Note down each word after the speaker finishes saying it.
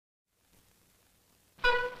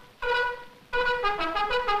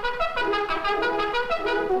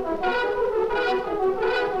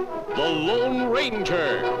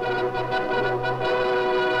Ranger.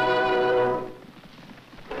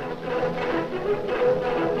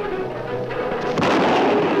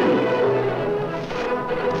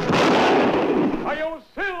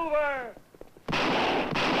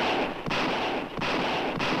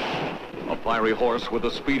 A fiery horse with the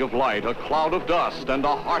speed of light, a cloud of dust, and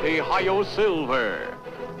a hearty Hi-Yo Silver.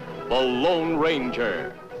 The Lone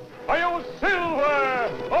Ranger. Hi-Yo Silver!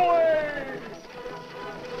 Away!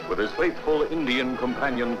 With his faithful Indian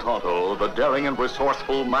companion Tonto, the daring and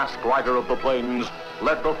resourceful masked rider of the plains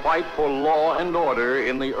led the fight for law and order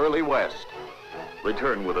in the early West.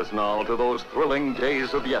 Return with us now to those thrilling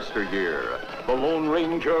days of yesteryear. The Lone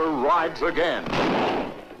Ranger rides again.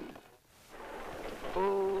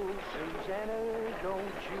 Oh, Susanna, don't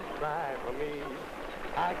you cry for me.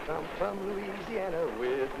 I come from Louisiana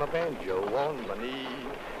with my banjo on my knee.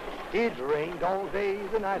 It rained all day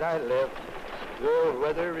the night I left. The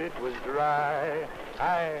weather, it was dry.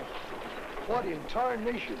 What in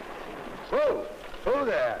tarnation? Whoa, whoa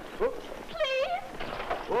there. Whoa. Please?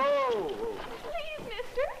 Whoa. Please,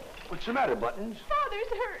 mister. What's the matter, Buttons? Father's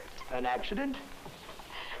hurt. An accident?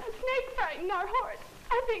 A snake frightened our horse.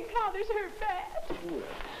 I think Father's hurt bad. Ooh,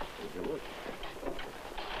 take a look.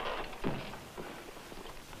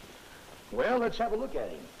 Well, let's have a look at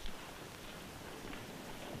him.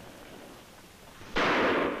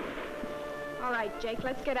 All right, Jake,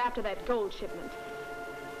 let's get after that gold shipment.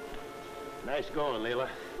 Nice going, Leela.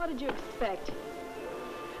 What did you expect?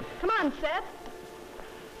 Come on, Seth.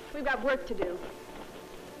 We've got work to do.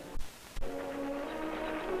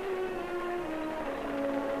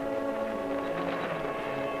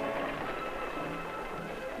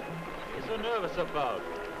 You're so nervous about?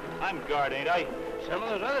 I'm guard, ain't I? Some of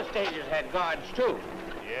those other stages had guards, too.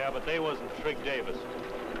 Yeah, but they wasn't Trig Davis.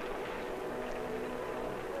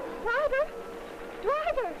 Driver!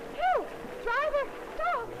 Driver! Help! Driver!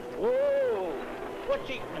 Stop! Whoa! What's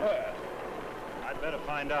eating her? I'd better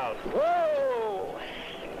find out. Whoa!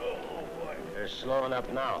 Oh, boy. They're slowing up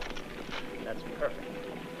now. That's perfect.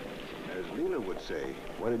 As Leela would say,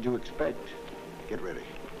 what did you expect? Get ready.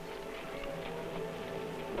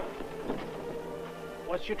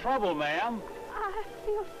 What's your trouble, ma'am? I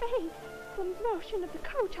feel faint. The motion of the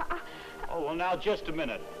coach. Oh, well, now, just a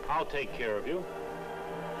minute. I'll take care of you.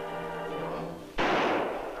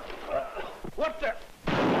 What the?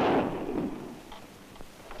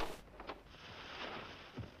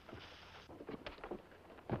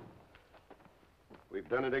 We've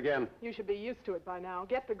done it again. You should be used to it by now.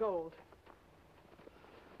 Get the gold.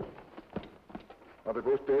 Are they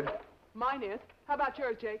both dead? Mine is. How about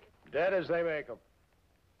yours, Jake? Dead as they make them.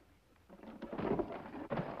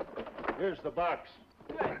 Here's the box.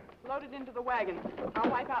 Good. Load it into the wagon.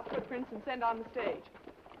 I'll wipe out footprints and send on the stage.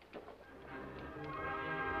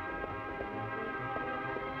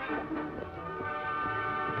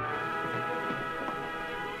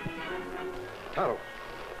 Tonto,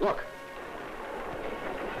 look.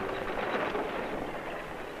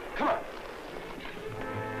 Come on.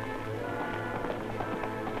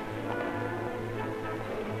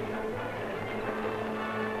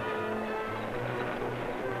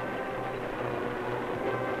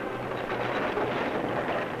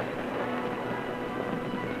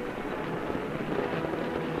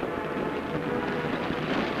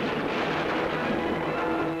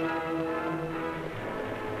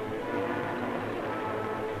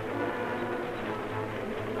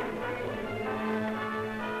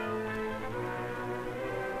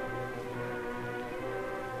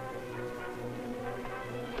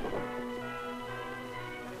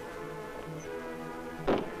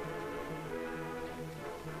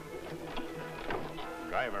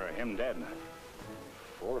 Driver, him dead.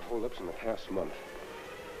 4 holdups in the past month.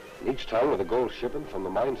 And each time with a gold shipment from the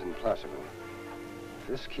mines in Placerville. If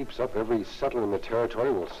this keeps up, every settler in the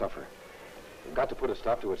territory will suffer. We've got to put a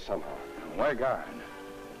stop to it somehow. Why guard?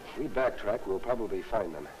 If we backtrack, we'll probably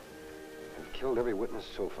find them. They've killed every witness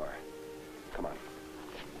so far. Come on.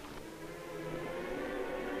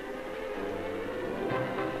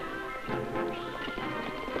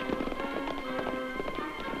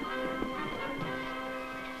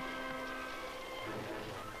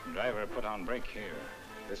 Driver, put on brake here.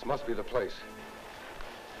 This must be the place.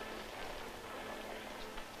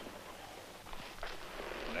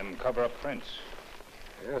 Then cover up prints.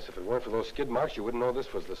 Yes, if it weren't for those skid marks, you wouldn't know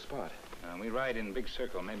this was the spot. We ride in big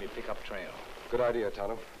circle, maybe pick up trail. Good idea,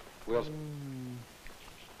 Tonto. We'll...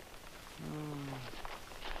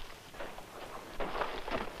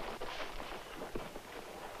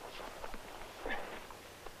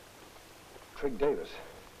 Trig Davis.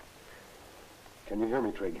 Can you hear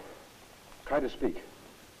me, Trig? Try to speak.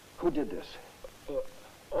 Who did this?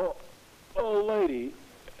 Old lady.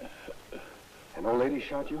 An old lady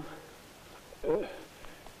shot you?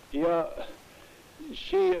 Yeah.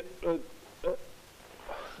 She,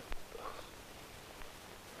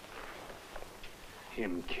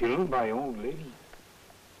 Him killed by old lady?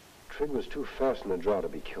 Trig was too fast in the draw to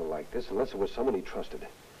be killed like this, unless it was someone he trusted.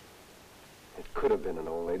 It could have been an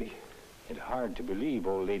old lady. It's hard to believe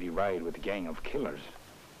old lady Reid with a gang of killers.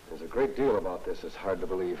 There's a great deal about this that's hard to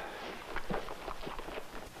believe.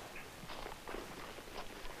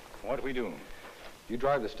 What do we do? You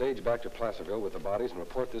drive the stage back to Placerville with the bodies and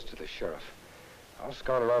report this to the sheriff. I'll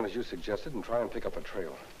scout around as you suggested and try and pick up a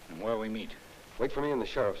trail. And where we meet? Wait for me in the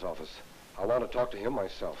sheriff's office. I want to talk to him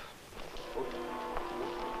myself.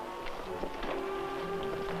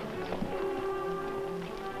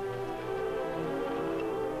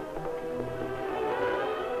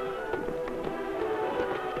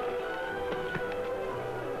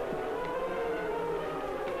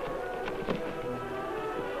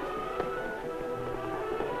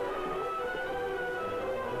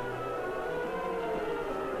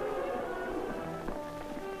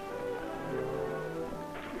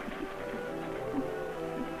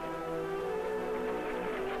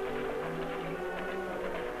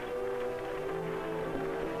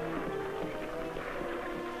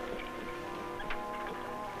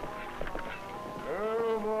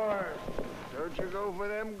 Don't you go for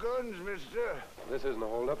them guns, mister. This isn't a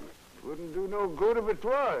holdup. Wouldn't do no good if it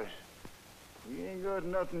was. We ain't got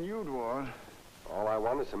nothing you'd want. All I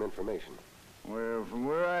want is some information. Well, from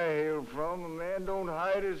where I hail from, a man don't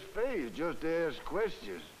hide his face, just ask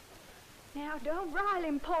questions. Now, don't rile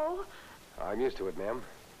him, Paul. I'm used to it, ma'am.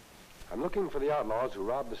 I'm looking for the outlaws who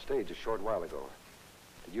robbed the stage a short while ago.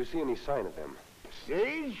 Did you see any sign of them?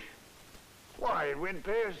 Stage? Why, it went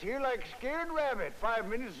past here like a scared rabbit 5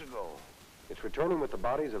 minutes ago. It's returning with the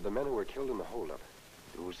bodies of the men who were killed in the holdup.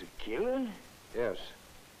 There was a killing? Yes.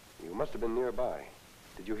 You must have been nearby.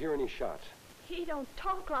 Did you hear any shots? He don't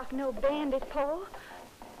talk like no bandit, Paul.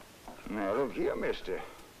 Now, look here, mister.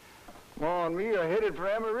 Ma and me are headed for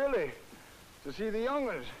Amarillo to see the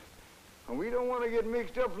young'uns. And we don't want to get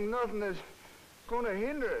mixed up in nothing that's going to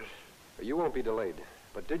hinder us. You won't be delayed.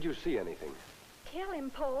 But did you see anything? Tell him,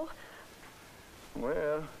 Paul.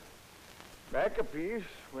 Well, back a piece,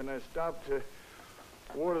 when I stopped to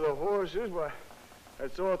water the horses, why, I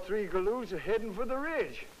saw 3 galoots heading for the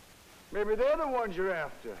ridge. Maybe they're the ones you're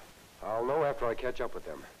after. I'll know after I catch up with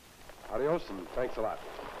them. Adios, and thanks a lot.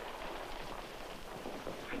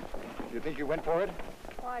 You think he went for it?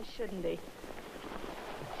 Why shouldn't he?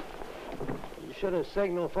 You should have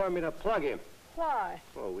signaled for me to plug him. Why?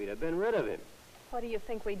 Well, we'd have been rid of him. What do you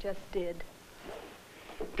think we just did?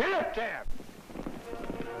 Get up there!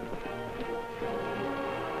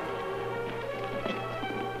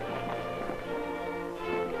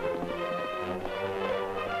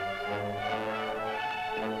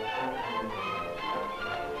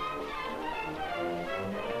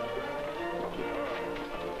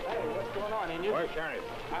 Where's Sheriff?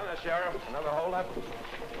 I'm the sheriff. Another holdup?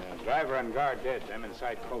 Driver and guard dead. I'm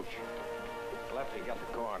inside coach. Lefty got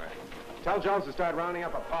the corner. Tell Jones to start rounding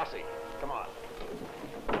up a posse. Come on.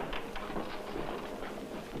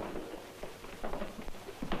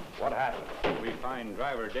 What happened? We find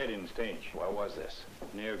driver dead in stage. Where was this?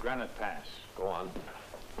 Near Granite Pass. Go on.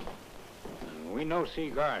 And we no see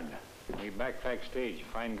guard. We backpack stage.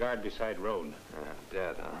 Find guard beside road.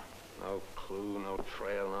 Dead, huh? No clue, no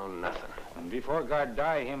trail, no nothing. And before guard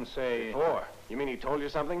die, him say... Before? You mean he told you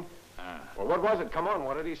something? Ah. Well, what was it? Come on,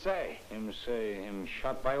 what did he say? Him say him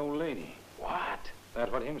shot by old lady. What?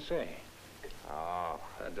 That's what him say. Oh,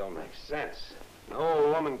 that don't make sense. No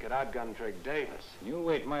woman could outgun Trig Davis. You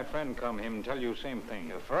wait, my friend come. Him tell you same thing.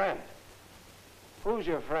 Your friend? Who's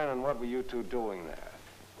your friend and what were you two doing there?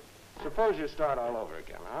 Suppose you start all over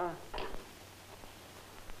again, huh?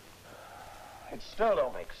 It still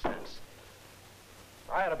don't make sense.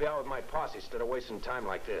 I ought to be out with my posse instead of wasting time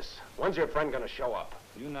like this. When's your friend gonna show up?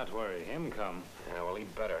 You not worry. Him come. Yeah, well, he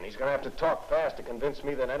better. And he's gonna have to talk fast to convince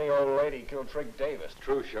me that any old lady killed Trig Davis.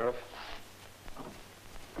 True, Sheriff.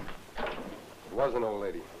 It was an old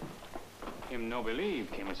lady. Him no believe,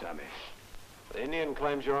 Kemo Sabe. The Indian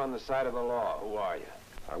claims you're on the side of the law. Who are you?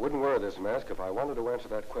 I wouldn't wear this mask if I wanted to answer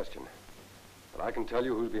that question. But I can tell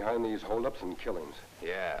you who's behind these holdups and killings.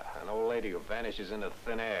 Yeah, an old lady who vanishes into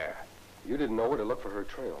thin air. You didn't know where to look for her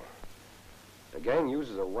trail. The gang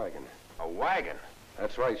uses a wagon. A wagon?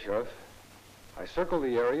 That's right, Sheriff. I circled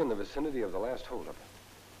the area in the vicinity of the last holdup.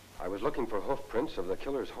 I was looking for hoof prints of the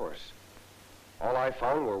killer's horse. All I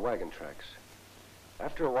found were wagon tracks.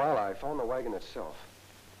 After a while, I found the wagon itself.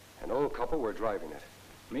 An old couple were driving it.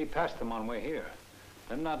 Me passed them on way here.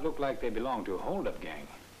 Them not look like they belong to a hold-up gang.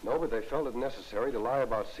 No, but they felt it necessary to lie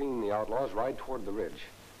about seeing the outlaws ride toward the ridge.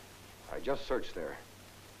 I just searched there.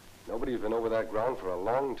 Nobody's been over that ground for a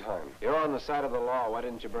long time. You're on the side of the law. Why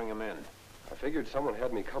didn't you bring them in? I figured someone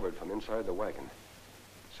had me covered from inside the wagon.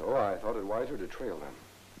 So I thought it wiser to trail them.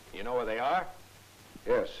 You know where they are?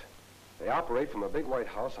 Yes. They operate from a big white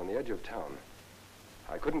house on the edge of town.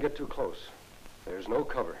 I couldn't get too close. There's no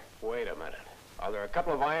cover. Wait a minute. Are there a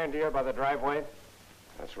couple of iron deer by the driveway?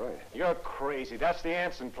 That's right. You're crazy. That's the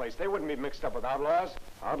Anson place. They wouldn't be mixed up with outlaws.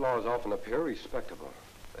 Outlaws often appear respectable.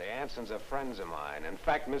 The Ansons are friends of mine. In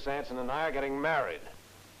fact, Miss Anson and I are getting married.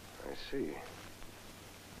 I see.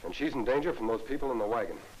 And she's in danger from those people in the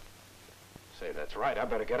wagon. Say, that's right. I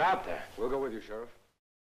better get out there. We'll go with you, Sheriff.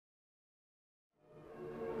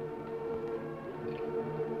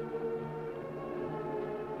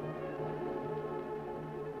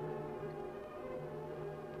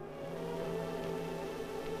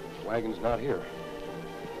 Wagon's not here.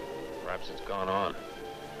 Perhaps it's gone on.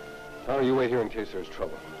 Tonto, you wait here in case there's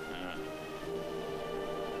trouble.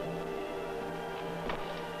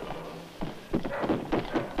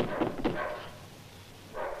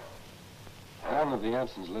 How long have the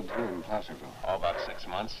Ansons lived here in Placerville? Oh, about 6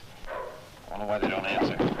 months. I don't know why they don't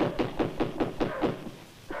answer.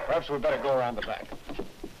 Perhaps we'd better go around the back.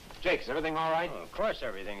 Jake, is everything all right? Oh, of course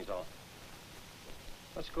everything's all...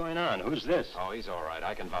 What's going on? Who's this? Oh, he's all right.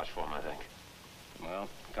 I can vouch for him, I think. Well,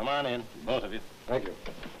 come on in, both of you. Thank you.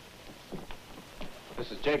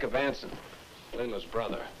 This is Jacob Anson, Leila's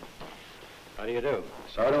brother. How do you do?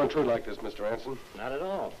 Sorry to intrude like this, Mr. Anson. Not at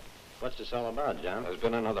all. What's this all about, John? There's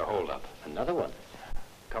been another holdup. Another one?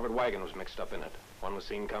 Covered wagon was mixed up in it. One was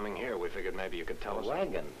seen coming here. We figured maybe you could tell us. A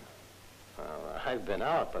wagon? Well, I've been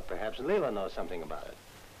out, but perhaps Leila knows something about it.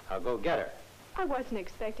 I'll go get her. I wasn't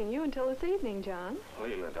expecting you until this evening, John.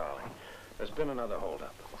 Leila, darling, there's been another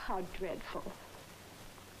holdup. How dreadful.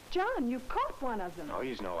 John, you caught one of them. No,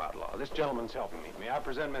 he's no outlaw. This gentleman's helping me. May I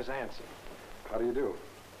present Miss Anson? How do you do?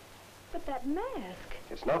 But that mask.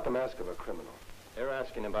 It's not the mask of a criminal. They're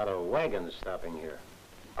asking about a wagon stopping here.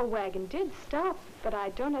 A wagon did stop, but I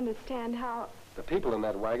don't understand how... The people in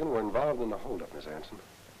that wagon were involved in the holdup, Miss Anson.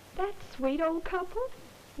 That sweet old couple?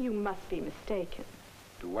 You must be mistaken.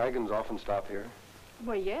 Do wagons often stop here?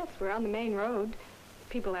 Well, yes, we're on the main road.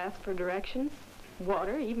 People ask for directions,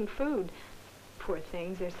 water, even food. Poor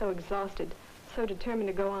things, they're so exhausted, so determined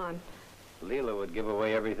to go on. Leila would give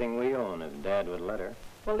away everything we own if Dad would let her.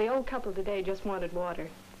 Well, the old couple today just wanted water.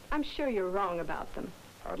 I'm sure you're wrong about them.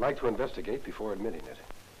 I'd like to investigate before admitting it.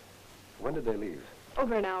 When did they leave?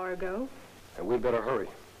 Over an hour ago. And we'd better hurry.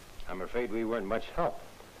 I'm afraid we weren't much help.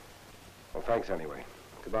 Well, thanks anyway.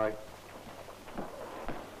 Goodbye.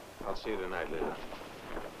 I'll see you tonight, Leila.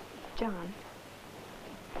 John,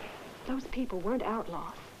 those people weren't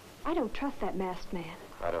outlaws. I don't trust that masked man.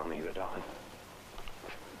 I don't either, darling.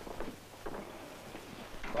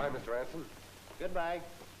 Bye, Mr. Anson. Goodbye.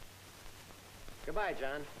 Goodbye,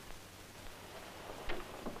 John.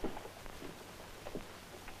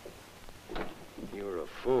 You were a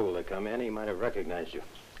fool to come in. He might have recognized you.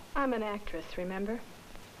 I'm an actress, remember?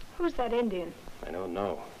 Who's that Indian? I don't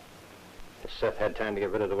know. Has Seth had time to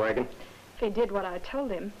get rid of the wagon? If he did what I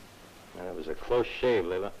told him. Well, it was a close shave,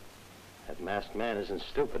 Leila. That masked man isn't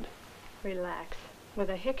stupid. Relax. With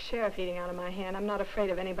a hick sheriff eating out of my hand, I'm not afraid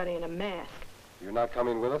of anybody in a mask. You're not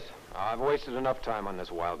coming with us? I've wasted enough time on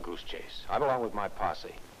this wild goose chase. I belong with my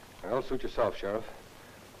posse. Well, suit yourself, Sheriff.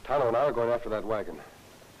 Tonto and I are going after that wagon.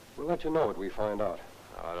 We'll let you know what we find out.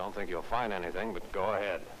 I don't think you'll find anything, but go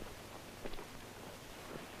ahead.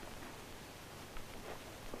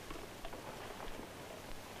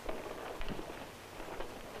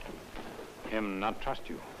 Him not trust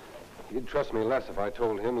you. He'd trust me less if I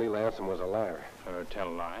told him Leila Anson was a liar. Her tell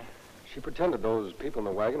a lie. She pretended those people in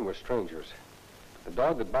the wagon were strangers. The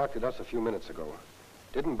dog that barked at us a few minutes ago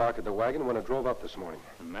didn't bark at the wagon when it drove up this morning.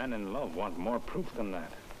 A man in love wants more proof than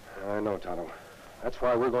that. I know, Tonto. That's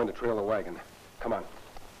why we're going to trail the wagon. Come on.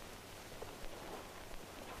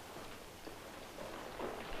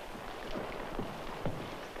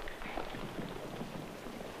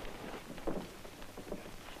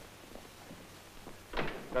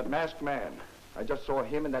 That masked man. I just saw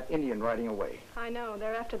him and that Indian riding away. I know.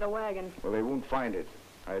 They're after the wagon. Well, they won't find it.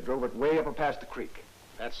 I drove it way up past the creek.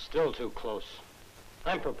 That's still too close.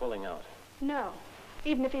 I'm for pulling out. No.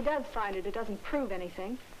 Even if he does find it, it doesn't prove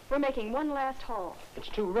anything. We're making one last haul. It's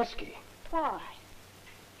too risky. Why?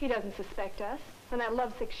 He doesn't suspect us. When that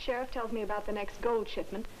lovesick sheriff tells me about the next gold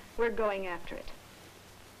shipment, we're going after it.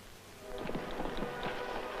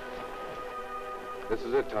 This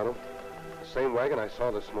is it, Tonto. same wagon I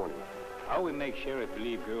saw this morning. How we make Sheriff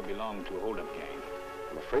believe girl belonged to a hold-up gang?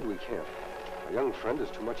 I'm afraid we can't. Our young friend is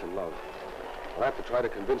too much in love. I'll have to try to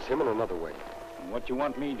convince him in another way. And what you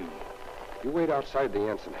want me to do? You wait outside the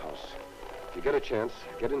Anson house. If you get a chance,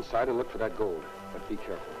 get inside and look for that gold. But be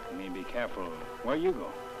careful. You mean be careful. Where you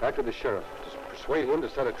go? Back to the sheriff. Just persuade him to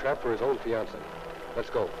set a trap for his own fiancée. Let's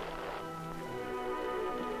go.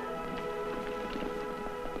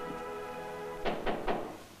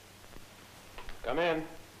 Come in.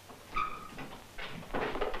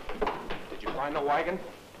 Did you find the wagon?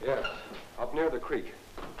 Yes, up near the creek.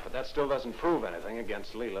 But that still doesn't prove anything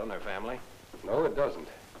against Leela and her family. No, it doesn't.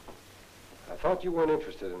 I thought you weren't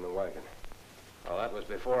interested in the wagon. Well, that was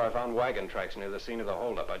before I found wagon tracks near the scene of the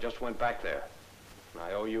holdup. I just went back there. And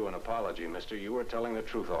I owe you an apology, mister. You were telling the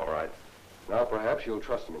truth, all right. Now, perhaps you'll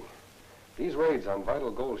trust me. These raids on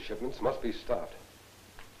vital gold shipments must be stopped.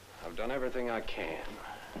 I've done everything I can.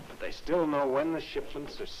 But they still know when the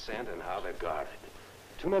shipments are sent and how they're guarded.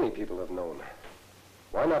 Too many people have known.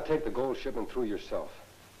 Why not take the gold shipment through yourself?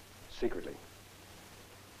 Secretly.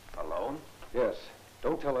 Alone? Yes.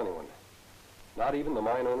 Don't tell anyone. Not even the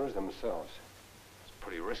mine owners themselves. It's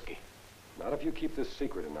pretty risky. Not if you keep this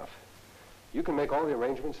secret enough. You can make all the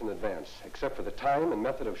arrangements in advance, except for the time and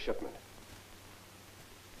method of shipment.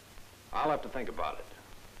 I'll have to think about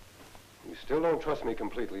it. You still don't trust me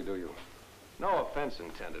completely, do you? No offense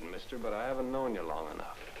intended, mister, but I haven't known you long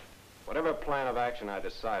enough. Whatever plan of action I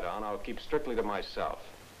decide on, I'll keep strictly to myself.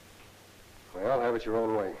 Well, have it your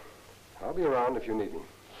own way. I'll be around if you need me.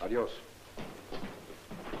 Adios.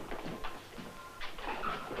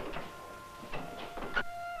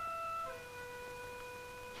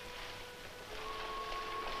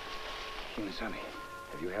 Kemo Sabe.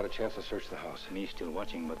 Have you had a chance to search the house? Me still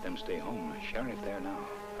watching, but them stay home. Sheriff there now.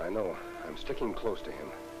 I know. I'm sticking close to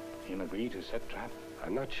him. Him agree to set trap?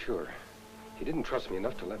 I'm not sure. He didn't trust me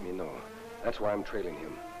enough to let me know. That's why I'm trailing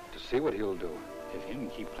him, to see what he'll do. If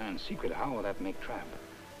him keep plans secret, how will that make trap?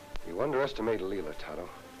 You underestimate Leela, Tonto.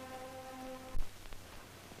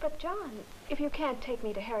 But, John, if you can't take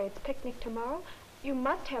me to Harriet's picnic tomorrow, you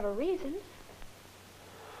must have a reason.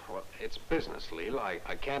 Well, it's business, Leela.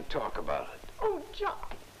 I can't talk about it. Oh, John.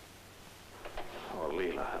 Oh,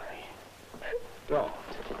 Leela, honey. Don't.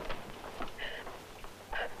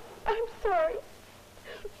 I'm sorry.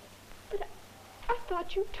 But I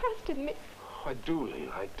thought you trusted me. Oh, I do,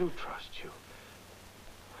 Leela. I do trust you.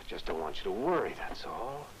 I just don't want you to worry, that's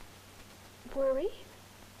all. Worry?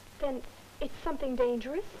 Then it's something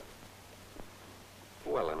dangerous?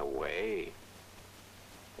 Well, in a way.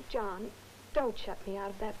 John, don't shut me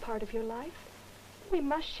out of that part of your life. We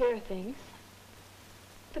must share things.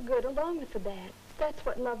 The good along with the bad. That's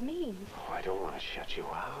what love means. Oh, I don't want to shut you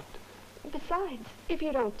out. Besides, if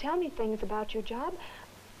you don't tell me things about your job,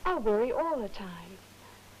 I'll worry all the time.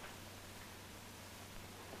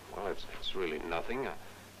 Well, it's really nothing.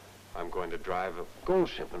 I'm going to drive a gold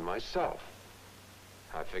shipment myself.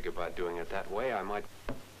 I figure by doing it that way, I might...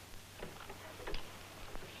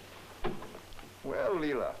 Well,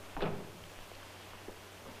 Leela,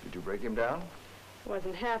 did you break him down?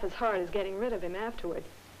 Wasn't half as hard as getting rid of him afterward.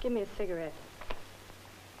 Give me a cigarette.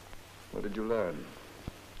 What did you learn?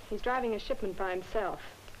 He's driving a shipment by himself.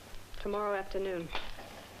 Tomorrow afternoon.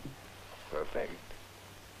 Perfect.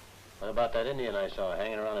 What about that Indian I saw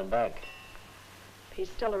hanging around in back? If he's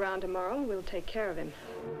still around tomorrow, we'll take care of him.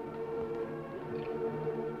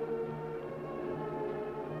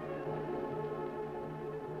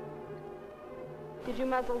 Did you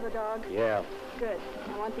muzzle the dog? Yeah. Good.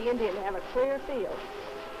 I want the Indian to have a clear field.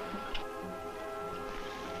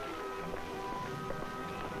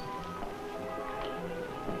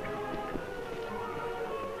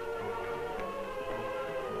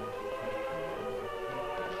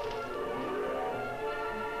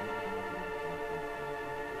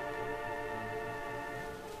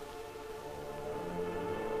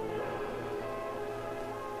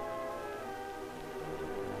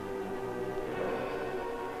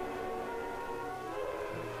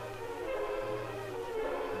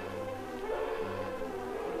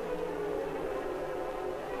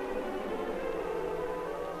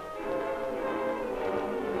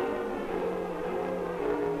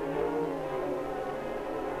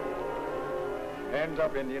 Hands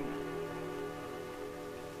up, Indian.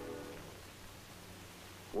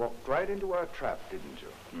 Walked right into our trap, didn't you?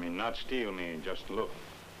 I mean, not steal me, just look.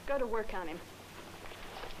 Go to work on him.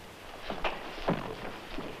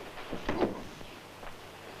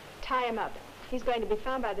 Tie him up. He's going to be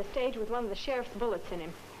found by the stage with one of the sheriff's bullets in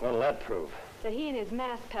him. What'll that prove? That he and his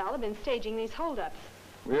masked pal have been staging these holdups.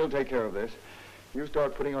 We'll take care of this. You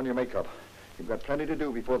start putting on your makeup. You've got plenty to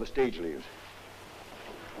do before the stage leaves.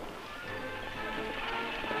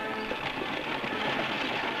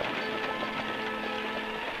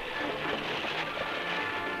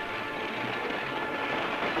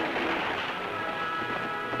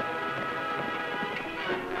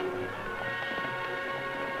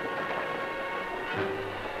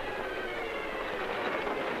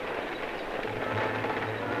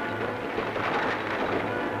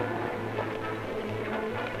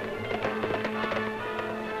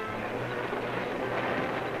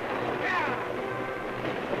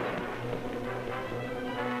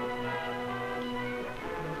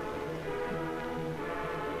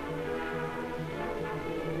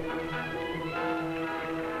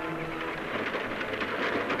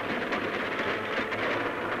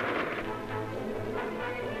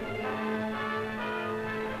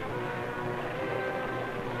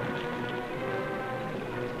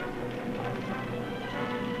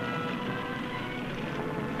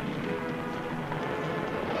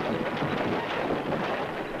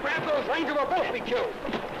 you'll both be killed.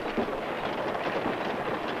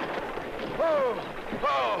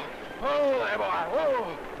 Oh, there, boy.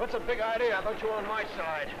 Oh, that's a big idea. I thought you were on my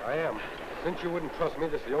side. I am. Since you wouldn't trust me,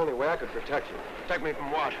 this is the only way I could protect you. Protect me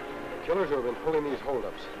from what? The killers who have been pulling these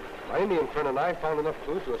holdups. My Indian friend and I found enough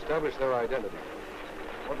clues to establish their identity.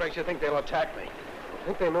 What makes you think they'll attack me? I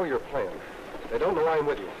think they know your plan. They don't know I'm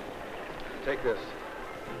with you. Take this.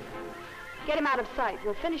 Get him out of sight.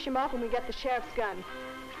 We'll finish him off when we get the sheriff's gun.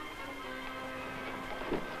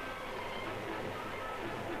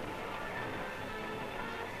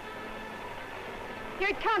 Here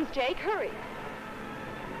it comes, Jake. Hurry.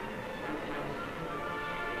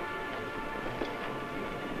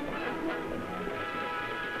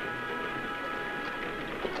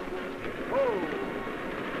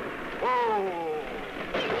 Whoa!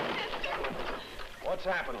 What's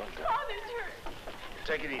happening? Father's hurt.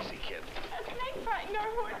 Take it easy, kid. A snake frightened our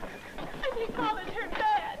horse. I think Father's hurt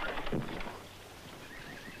bad.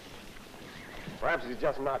 Perhaps he's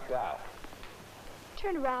just knocked out.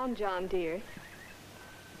 Turn around, John, dear.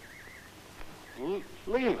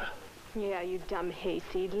 Leela. Yeah, you dumb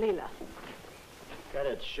hayseed. Leela. Cut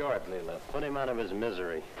it short, Leela. Put him out of his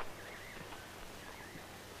misery.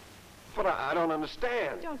 But I don't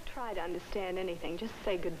understand. Don't try to understand anything. Just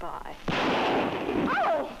say goodbye.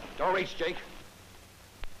 Oh! Don't reach, Jake.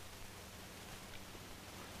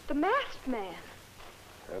 The masked man.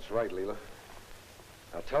 That's right, Leela.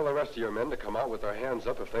 Now tell the rest of your men to come out with their hands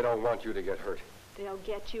up if they don't want you to get hurt. They'll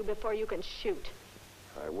get you before you can shoot.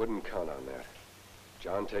 I wouldn't count on that.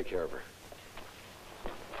 John, take care of her.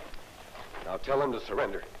 Now tell them to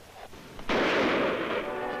surrender.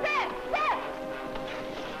 Step! Step!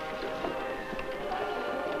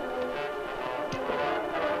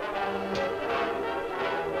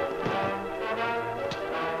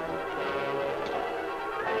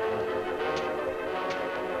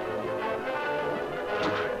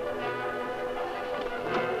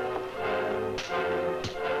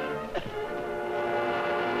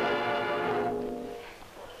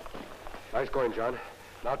 Nice going, John.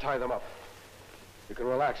 Now tie them up. You can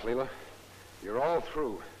relax, Leela. You're all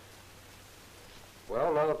through.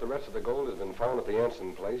 Well, now that the rest of the gold has been found at the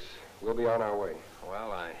Anson place, we'll be on our way.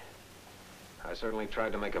 Well, I certainly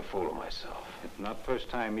tried to make a fool of myself. It's not first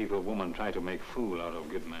time evil woman tried to make fool out of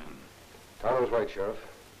good man. Tonto's right, Sheriff.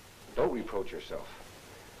 Don't reproach yourself.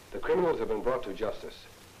 The criminals have been brought to justice.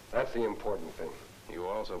 That's the important thing. You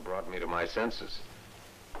also brought me to my senses.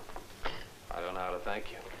 I don't know how to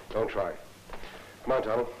thank you. Don't try. Come on,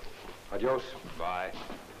 Tonto. Adios. Bye.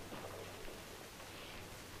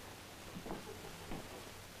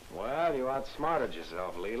 Well, you outsmarted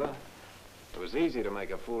yourself, Leela. It was easy to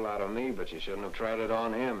make a fool out of me, but you shouldn't have tried it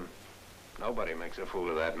on him. Nobody makes a fool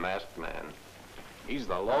of that masked man. He's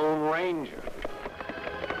the Lone Ranger.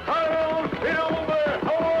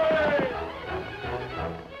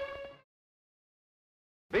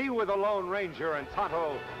 Be with the Lone Ranger and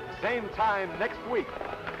Tonto same time next week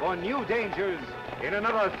for new dangers in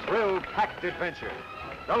another thrill-packed adventure.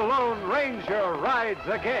 The Lone Ranger rides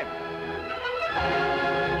again.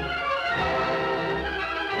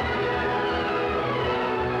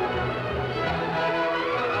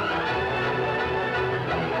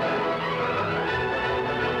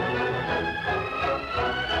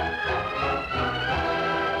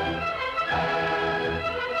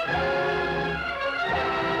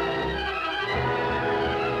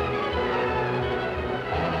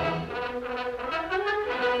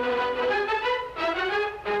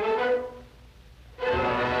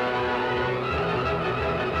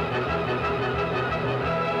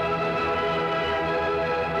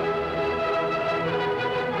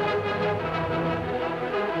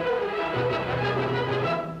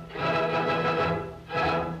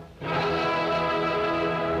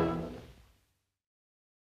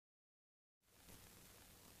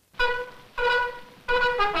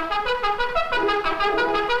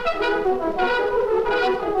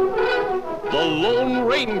 The Lone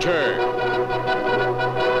Ranger.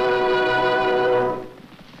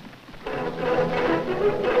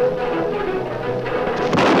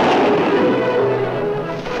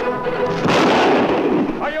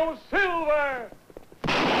 Hi-yo, Silver!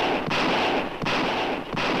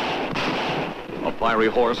 A fiery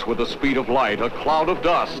horse with the speed of light, a cloud of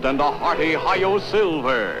dust, and a hearty hi-yo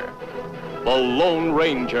Silver. The Lone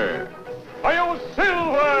Ranger. Hi-yo,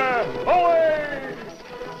 Silver! Away!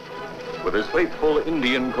 With his faithful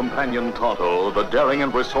Indian companion Tonto, the daring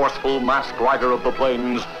and resourceful masked rider of the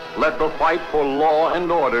plains led the fight for law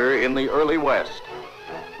and order in the early West.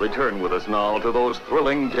 Return with us now to those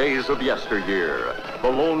thrilling days of yesteryear.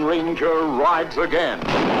 The Lone Ranger rides again.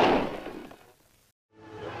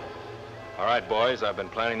 All right, boys, I've been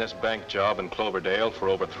planning this bank job in Cloverdale for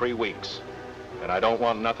over 3 weeks, and I don't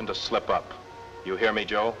want nothing to slip up. You hear me,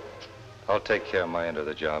 Joe? I'll take care of my end of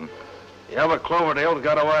the job. Yeah, but Cloverdale's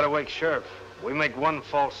got a wide-awake sheriff. We make one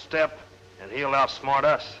false step, and he'll outsmart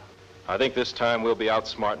us. I think this time we'll be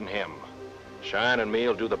outsmarting him. Cheyenne and me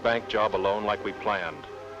will do the bank job alone like we planned,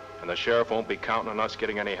 and the sheriff won't be counting on us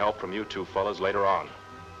getting any help from you two fellas later on.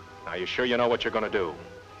 Now, you sure you know what you're going to do?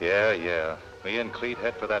 Yeah. Me and Cleet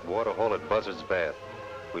head for that water hole at Buzzard's Bath.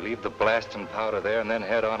 We leave the blasting powder there and then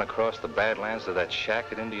head on across the Badlands to that shack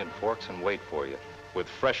at Indian Forks and wait for you. With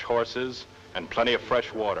fresh horses and plenty of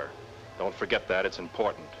fresh water. Don't forget that, it's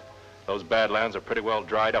important. Those Badlands are pretty well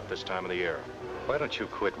dried up this time of the year. Why don't you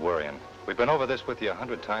quit worrying? We've been over this with you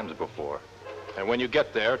 100 times before. And when you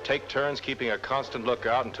get there, take turns keeping a constant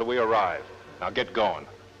lookout until we arrive. Now get going.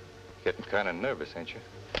 Getting kind of nervous, ain't you?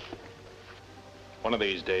 One of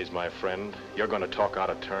these days, my friend, you're going to talk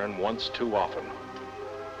out of turn once too often.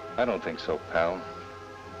 I don't think so, pal.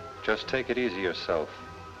 Just take it easy yourself.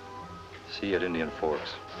 See you at Indian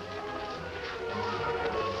Forks.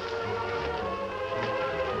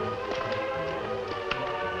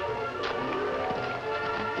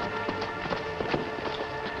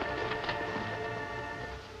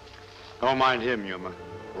 Don't mind him, Yuma.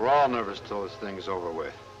 We're all nervous till this thing's over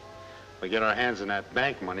with. We get our hands on that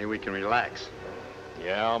bank money, we can relax.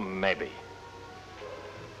 Yeah, maybe.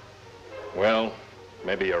 Well,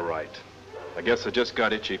 maybe you're right. I guess I just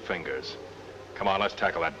got itchy fingers. Come on, let's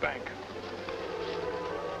tackle that bank.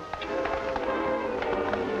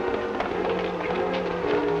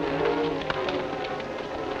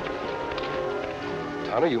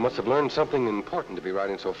 Tonto, you must have learned something important to be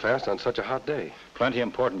riding so fast on such a hot day. Plenty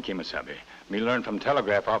important, Kemo Sabe. Me learned from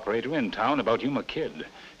telegraph operator in town about Yuma Kid.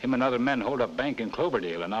 Him and other men hold up bank in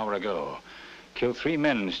Cloverdale an hour ago. Killed 3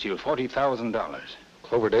 men and steal $40,000.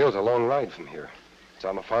 Cloverdale's a long ride from here. It's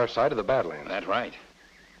on the far side of the Badlands. That's right.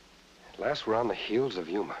 At last we're on the heels of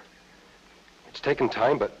Yuma. It's taken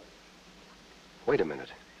time, but... Wait a minute.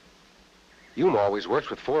 Yuma always works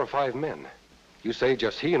with 4 or 5 men. You say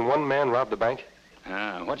just he and 1 man robbed the bank?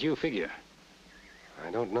 What do you figure?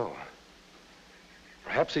 I don't know.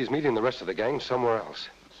 Perhaps he's meeting the rest of the gang somewhere else.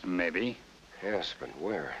 Maybe. Yes, but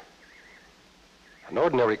where? An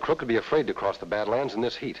ordinary crook would be afraid to cross the Badlands in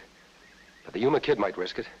this heat. But the Yuma Kid might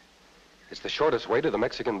risk it. It's the shortest way to the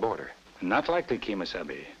Mexican border. Not likely, Kemo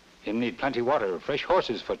Sabe. He'll need plenty water, fresh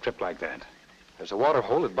horses for a trip like that. There's a water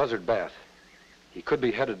hole at Buzzard Bath. He could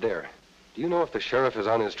be headed there. Do you know if the sheriff is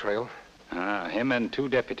on his trail? Him and 2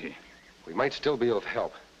 deputy. We might still be of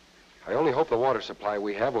help. I only hope the water supply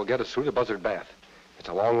we have will get us through to Buzzard Bath. It's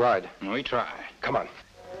a long ride. We try. Come on.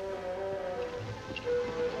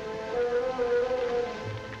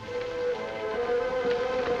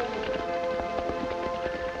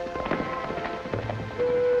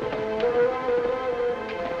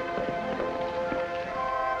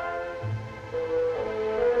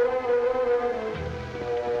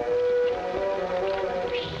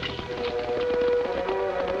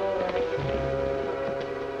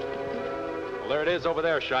 There it is over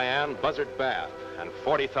there, Cheyenne, Buzzard Bath, and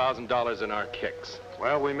 $40,000 in our kicks.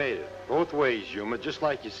 Well, we made it. Both ways, Yuma, just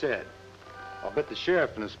like you said. I'll bet the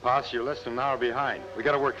sheriff and his posse are less than an hour behind. We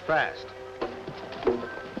gotta work fast.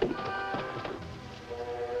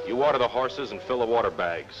 You water the horses and fill the water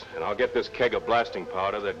bags, and I'll get this keg of blasting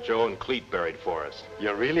powder that Joe and Cleet buried for us.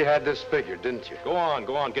 You really had this figured, didn't you? Go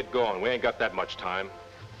on, get going. We ain't got that much time.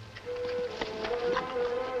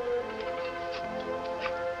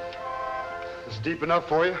 It's deep enough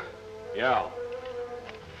for you? Yeah.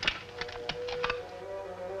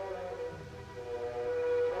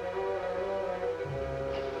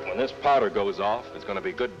 When this powder goes off, it's going to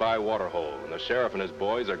be goodbye waterhole, and the sheriff and his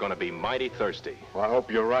boys are going to be mighty thirsty. Well, I hope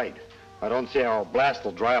you're right. I don't see how a blast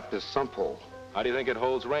will dry up this sump hole. How do you think it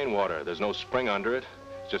holds rainwater? There's no spring under it.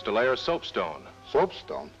 It's just a layer of soapstone.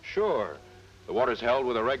 Soapstone? Sure. The water's held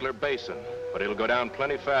with a regular basin, but it'll go down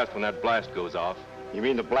plenty fast when that blast goes off. You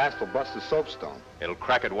mean the blast will bust the soapstone? It'll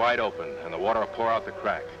crack it wide open, and the water will pour out the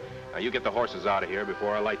crack. Now, you get the horses out of here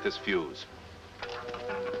before I light this fuse.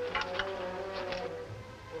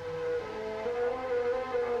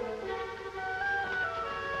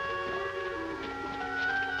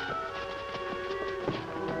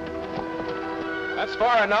 That's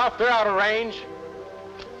far enough. They're out of range.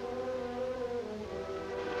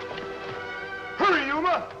 Hurry,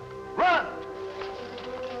 Yuma! Run!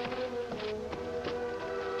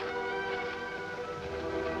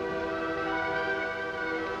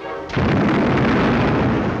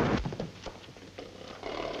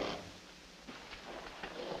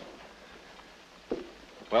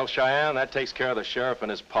 Well, Cheyenne, that takes care of the sheriff and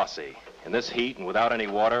his posse. In In this heat and without any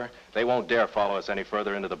water, they won't dare follow us any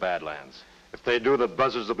further into the Badlands. If they do, the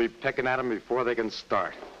buzzards will be pecking at them before they can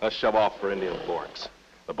start. Let's shove off for Indian Forks.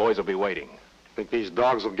 The boys will be waiting. Think these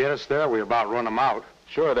dogs will get us there? We about run them out.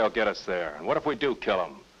 Sure, they'll get us there. And what if we do kill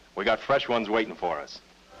them? We got fresh ones waiting for us.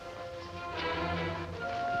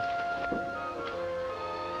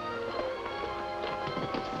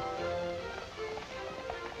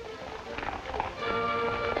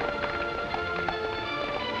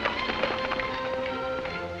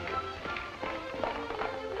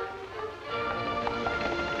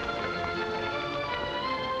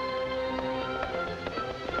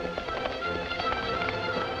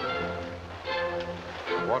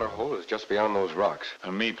 Water hole is just beyond those rocks.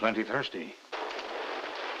 And me plenty thirsty.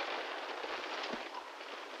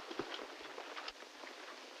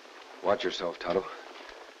 Watch yourself, Tonto.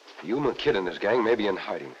 The Yuma Kid and his gang may be in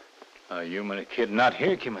hiding. A Yuma Kid not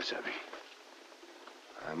here, Kemo Sabe.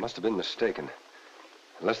 I must have been mistaken.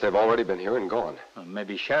 Unless they've already been here and gone.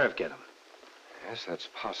 Maybe Sheriff get him. Yes, that's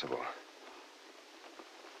possible.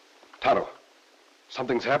 Tonto,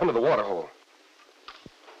 something's happened to the water hole.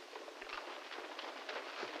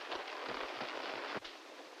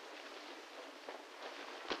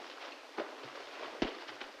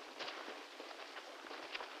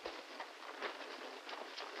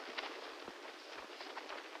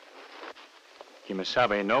 Kemo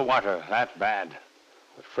Sabe, no water, that bad.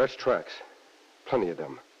 But fresh tracks. Plenty of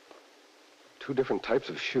them. 2 different types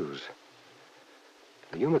of shoes.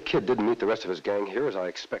 The Yuma Kid didn't meet the rest of his gang here as I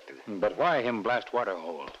expected. But why him blast water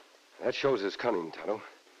hole? That shows his cunning, Tonto.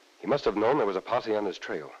 He must have known there was a posse on his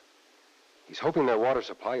trail. He's hoping their water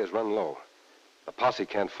supply is run low. The posse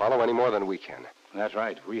can't follow any more than we can. That's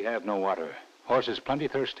right. We have no water. Horses plenty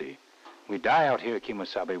thirsty. We die out here, Kemo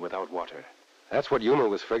Sabe, without water. That's what Yuma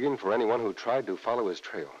was figuring for anyone who tried to follow his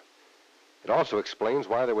trail. It also explains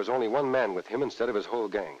why there was only 1 man with him instead of his whole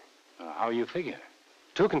gang. How you figure?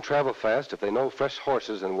 2 can travel fast if they know fresh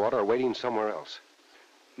horses and water are waiting somewhere else.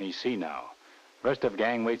 Me see now. Rest of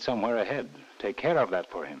gang wait somewhere ahead. Take care of that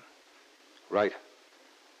for him. Right.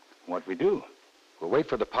 What we do? We'll wait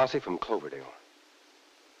for the posse from Cloverdale.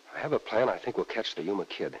 I have a plan I think will catch the Yuma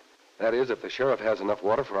Kid. That is, if the sheriff has enough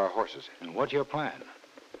water for our horses. And what's your plan?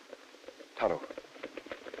 Tonto,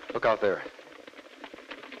 look out there.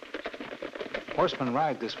 Horsemen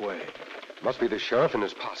ride this way. Must be the sheriff and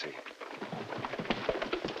his posse.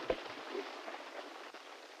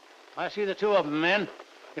 I see the 2 of them, men.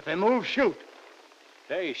 If they move, shoot.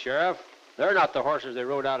 Hey, Sheriff. They're not the horses they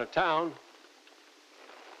rode out of town.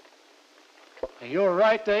 You're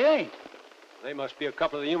right, they ain't. They must be a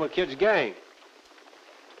couple of the Yuma Kid's gang.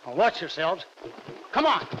 Now watch yourselves. Come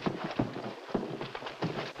on.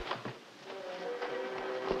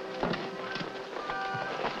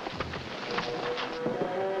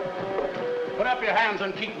 Put up your hands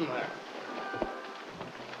and keep them there.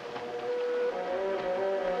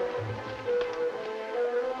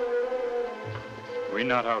 We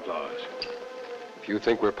not outlaws. If you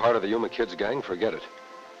think we're part of the Yuma Kid's gang, forget it.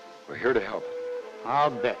 We're here to help.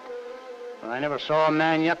 I'll bet. But I never saw a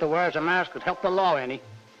man yet that wears a mask that helped the law any.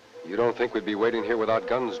 You don't think we'd be waiting here without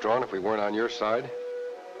guns drawn if we weren't on your side?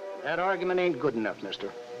 That argument ain't good enough,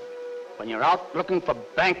 mister. When you're out looking for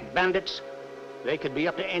bank bandits, they could be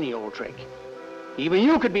up to any old trick. Even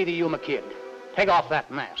you could be the Yuma Kid. Take off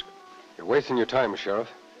that mask. You're wasting your time, Sheriff.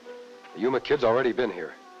 The Yuma Kid's already been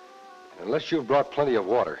here. And unless you've brought plenty of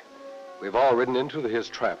water, we've all ridden into his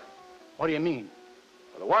trap. What do you mean?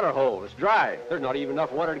 Well, the water hole is dry. There's not even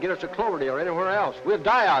enough water to get us to Cloverdale or anywhere else. We'll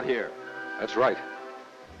die out here. That's right.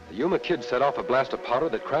 The Yuma Kid set off a blast of powder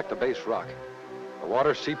that cracked the base rock. The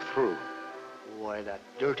water seeped through. Why, that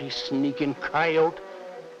dirty, sneaking coyote.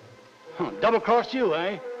 Double-crossed you,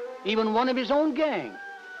 eh? Even one of his own gang.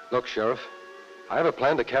 Look, Sheriff, I have a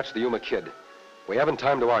plan to catch the Yuma Kid. We haven't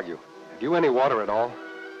time to argue. Have you any water at all?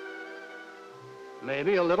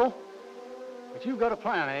 Maybe a little. But you've got a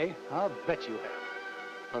plan, eh? I'll bet you have.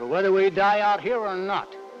 But whether we die out here or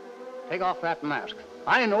not, take off that mask.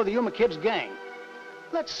 I know the Yuma Kid's gang.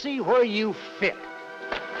 Let's see where you fit.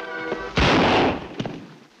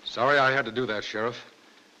 Sorry I had to do that, Sheriff.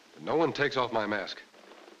 But no one takes off my mask.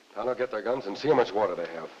 I'll get their guns and see how much water they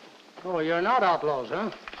have. Oh, you're not outlaws, huh?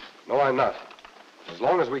 No, I'm not. As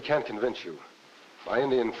long as we can't convince you. My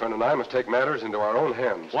Indian friend and I must take matters into our own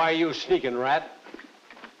hands. Why are you sneaking, rat?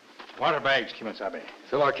 Water bags, Kemo Sabe.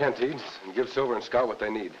 Fill our canteens and give Silver and Scout what they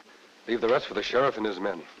need. Leave the rest for the sheriff and his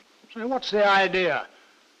men. Say, what's the idea?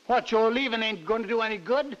 What you're leaving ain't going to do any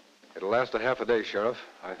good? It'll last a half a day, Sheriff.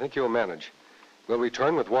 I think you'll manage. We'll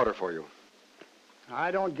return with water for you. I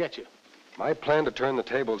don't get you. My plan to turn the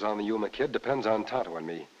tables on the Yuma Kid depends on Tonto and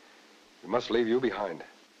me. We must leave you behind.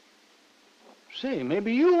 Say,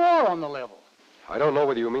 maybe you are on the level. I don't know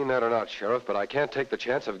whether you mean that or not, Sheriff, but I can't take the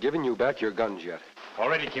chance of giving you back your guns yet.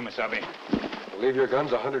 Already, Kemo Sabe. Leave your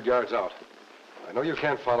guns 100 yards out. I know you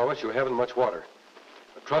can't follow us. You haven't much water.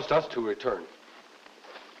 But trust us to return.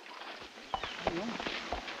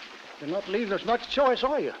 You're not leaving us much choice,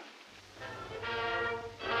 are you?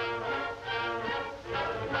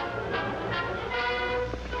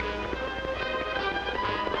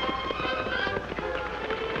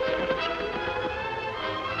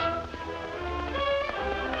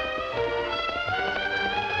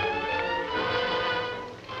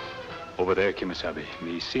 Over there, Kemo Sabe.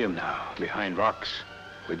 We see him now, behind rocks.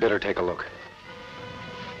 We'd better take a look.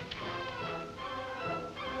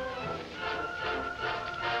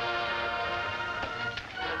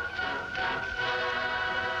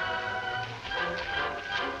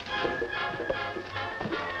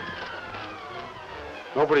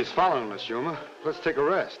 Nobody's following us, Yuma. Let's take a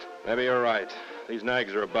rest. Maybe you're right. These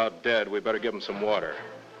nags are about dead. We better give them some water.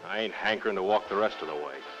 I ain't hankering to walk the rest of the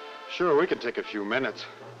way. Sure, we can take a few minutes.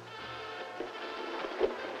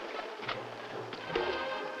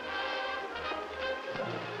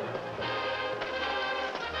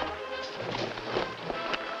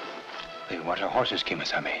 They want our horses, Kemo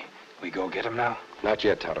Sabe. We go get them now? Not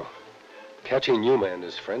yet, Tonto. Catching Yuma and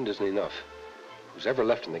his friend isn't enough. Who's ever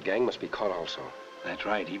left in the gang must be caught also. That's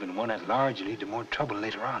right. Even one at large will lead to more trouble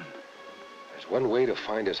later on. There's one way to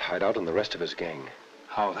find his hideout and the rest of his gang.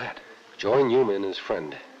 How that? Join Yuma and his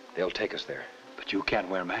friend. They'll take us there. But you can't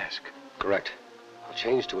wear a mask. Correct. I'll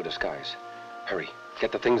change to a disguise. Hurry.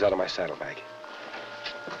 Get the things out of my saddlebag.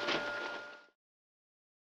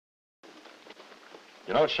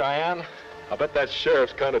 You know, Cheyenne, I bet that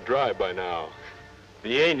sheriff's kind of dry by now.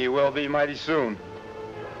 If he ain't, he will be mighty soon.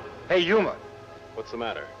 Hey, Yuma. What's the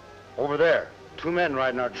matter? Over there. 2 men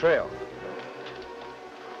riding our trail.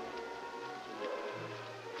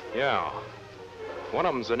 Yeah. One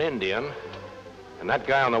of them's an Indian, and that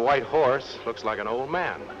guy on the white horse looks like an old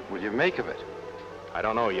man. What do you make of it? I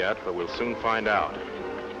don't know yet, but we'll soon find out.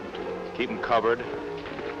 Keep them covered,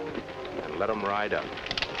 and let them ride up.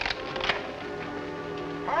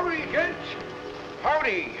 Howdy, gents.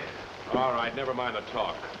 Howdy. All right, never mind the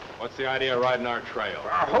talk. What's the idea of riding our trail?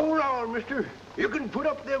 Hold on, mister. You can put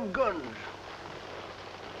up them guns.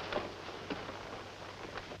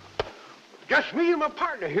 Just me and my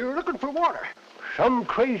partner here looking for water. Some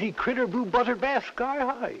crazy critter blew buzzard bass sky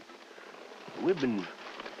high. We've been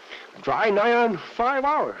dry nigh on 5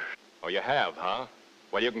 hours. Oh, you have, huh?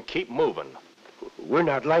 Well, you can keep moving. We're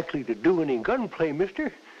not likely to do any gunplay,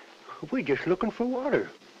 mister. We're just looking for water.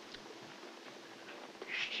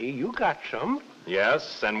 See, you got some.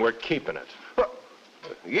 Yes, and we're keeping it. Well,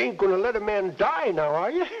 you ain't gonna let a man die now,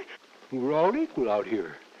 are you? We're all equal out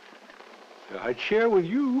here. I'd share with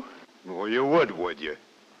you. Well, you would you?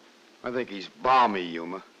 I think he's balmy,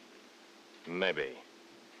 Yuma. Maybe.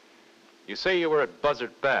 You say you were at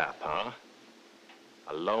Buzzard Bath, huh?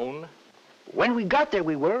 Alone? When we got there,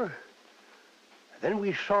 we were. Then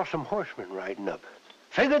we saw some horsemen riding up.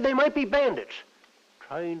 Figured they might be bandits.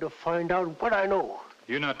 Trying to find out what I know.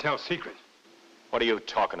 You not tell secret. What are you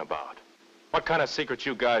talking about? What kind of secrets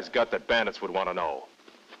you guys got that bandits would want to know?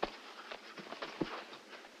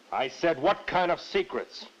 I said, what kind of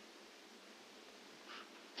secrets?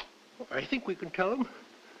 I think we can tell them.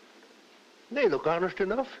 They look honest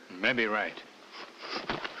enough. Maybe right.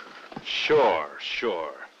 Sure.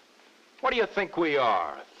 What do you think we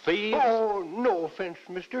are, thieves? Oh, no offense,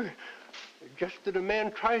 mister. Just that a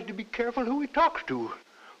man tries to be careful who he talks to.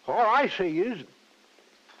 All I say is,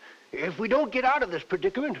 if we don't get out of this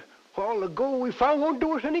predicament, all the gold we found won't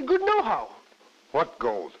do us any good nohow. What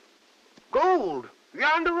gold? Gold,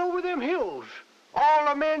 yonder over them hills. All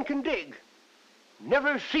a man can dig.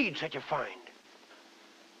 Never seed such a find.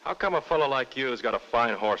 How come a fellow like you's got a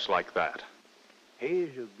fine horse like that? He's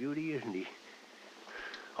a beauty, isn't he?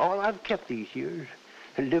 All I've kept these years,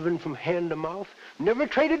 living from hand to mouth, never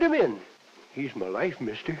traded him in. He's my life,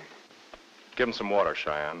 mister. Give him some water,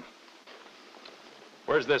 Cheyenne.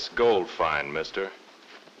 Where's this gold find, mister?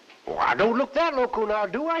 Oh, I don't look that loco now,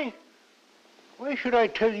 do I? Why should I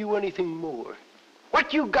tell you anything more?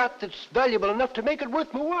 What you got that's valuable enough to make it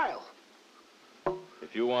worth my while?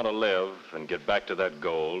 If you want to live and get back to that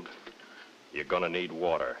gold, you're gonna need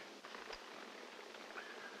water.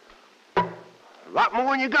 A lot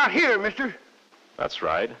more than you got here, mister. That's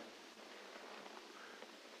right.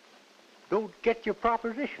 Don't get your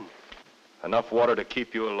proposition. Enough water to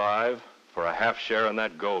keep you alive for a half share in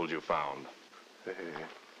that gold you found.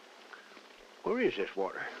 Where is this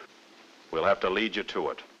water? We'll have to lead you to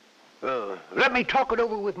it. Let me talk it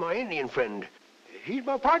over with my Indian friend. He's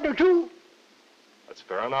my partner, too. That's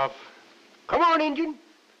fair enough. Come on, Injun.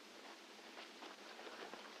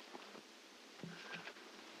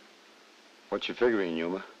 What you figuring,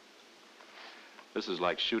 Yuma? This is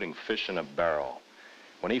like shooting fish in a barrel.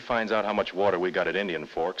 When he finds out how much water we got at Indian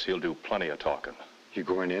Forks, he'll do plenty of talking. You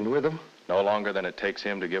going in with him? No longer than it takes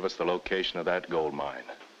him to give us the location of that gold mine.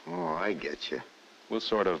 Oh, I get you. We'll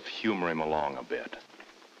sort of humor him along a bit.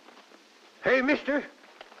 Hey, mister.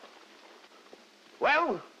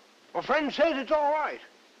 Well, my friend says it's all right.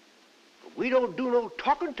 But we don't do no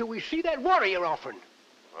talking till we see that water you're offering.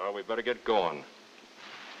 Well, we better get going.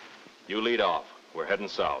 You lead off. We're heading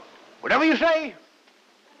south. Whatever you say.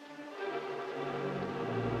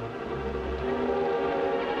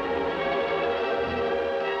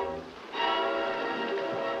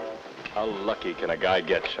 How lucky can a guy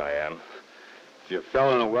get, Cheyenne? If you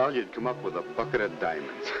fell in a well, you'd come up with a bucket of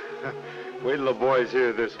diamonds. Wait till the boys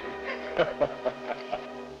hear this one.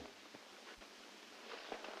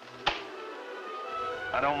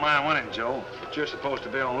 I don't mind winning, Joe, but you're supposed to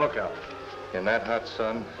be on lookout. In that hot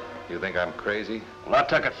sun, you think I'm crazy? Well, I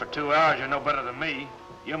took it for 2 hours. You're no better than me.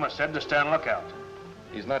 Yuma said to stand lookout.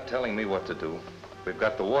 He's not telling me what to do. We've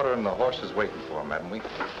got the water and the horses waiting for him, haven't we?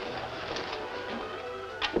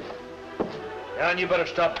 Yeah, and you better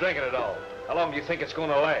stop drinking it all. How long do you think it's going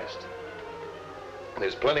to last?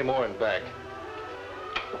 There's plenty more in back.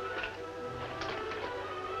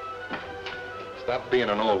 Stop being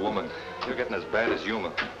an old woman. You're getting as bad as Yuma.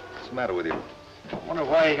 What's the matter with you? I wonder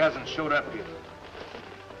why he hasn't showed up yet.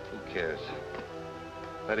 Who cares?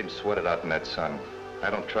 Let him sweat it out in that sun. I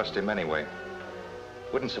don't trust him anyway.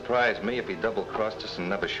 Wouldn't surprise me if he double-crossed us and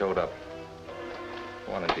never showed up.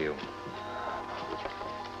 Want a deal.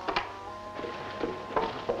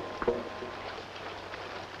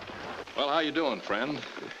 Well, how you doing, friend?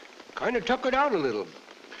 Kind of tuckered out a little.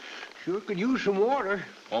 Sure could use some water.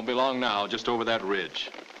 Won't be long now, just over that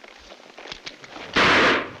ridge.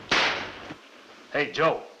 Hey,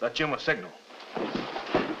 Joe, that's Yuma's signal.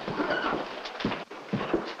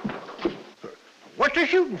 What's they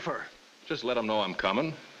shooting for? Just let them know I'm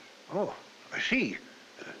coming. Oh, I see.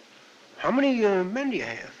 How many men do you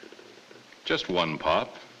have? Just one,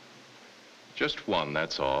 Pop. Just one,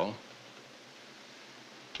 that's all.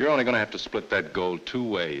 You're only going to have to split that gold 2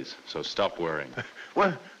 ways, so stop worrying.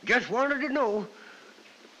 Well, just wanted to know.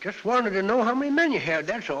 Just wanted to know how many men you had,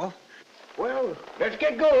 that's all. Well, let's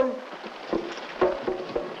get going.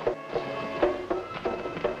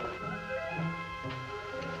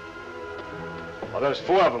 Well, there's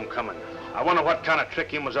 4 of them coming. I wonder what kind of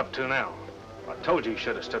trick Yuma's up to now. I told you he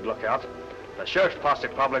should have stood lookout. The sheriff's posse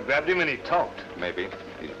probably grabbed him and he talked. Maybe.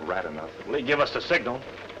 He's rat enough. Will he give us the signal?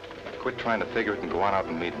 Quit trying to figure it and go on out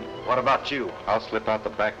and meet him. What about you? I'll slip out the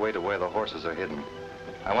back way to where the horses are hidden.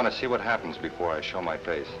 I want to see what happens before I show my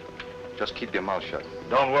face. Just keep your mouth shut.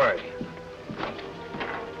 Don't worry.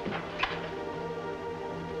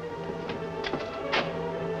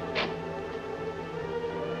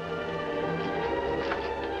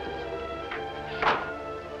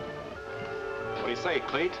 What do you say,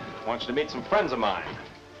 Cleet? Want you to meet some friends of mine.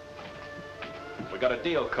 We got a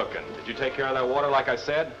deal cooking. Did you take care of that water like I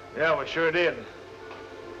said? Yeah, we sure did.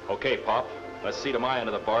 Okay, Pop. Let's see to my end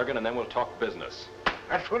of the bargain, and then we'll talk business.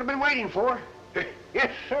 That's what I've been waiting for.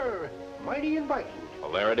 Yes, sir. Mighty inviting.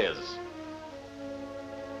 Well, there it is.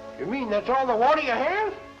 You mean that's all the water you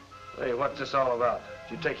have? Hey, what's this all about?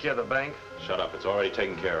 Did you take care of the bank? Shut up. It's already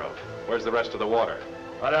taken care of. Where's the rest of the water?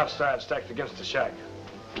 Right outside, stacked against the shack.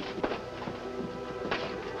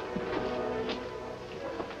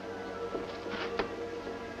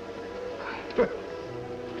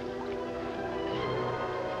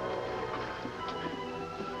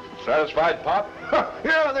 Satisfied, Pop?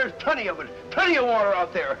 Yeah, there's plenty of it. Plenty of water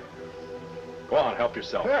out there. Go on, help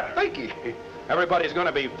yourself. Yeah, thank you. Everybody's going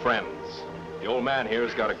to be friends. The old man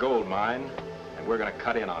here's got a gold mine, and we're going to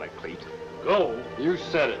cut in on it, Cleet. Gold? You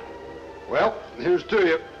said it. Well, here's to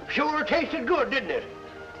you. Sure tasted good, didn't it?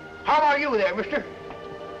 How are you there, mister?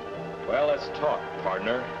 Well, let's talk,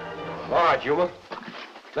 partner. All right, Yuma.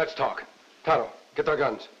 Let's talk. Tonto, get their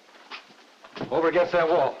guns. Over against that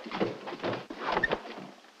wall.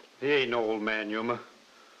 He ain't no old man, Yuma.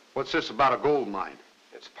 What's this about a gold mine?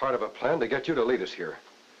 It's part of a plan to get you to lead us here.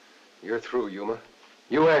 You're through, Yuma.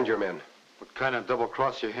 You and your men. What kind of double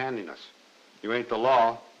cross you handing us? You ain't the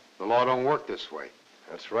law. The law don't work this way.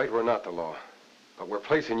 That's right, we're not the law. But we're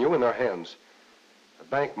placing you in their hands. The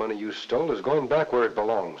bank money you stole is going back where it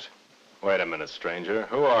belongs. Wait a minute, stranger.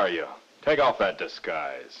 Who are you? Take off that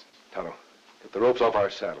disguise. Tonto, get the ropes off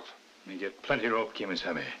our saddles. We get plenty rope, Kemo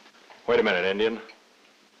Sabe. Wait a minute, Indian.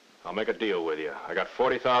 I'll make a deal with you. I got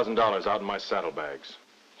 $40,000 out in my saddlebags.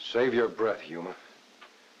 Save your breath, Yuma.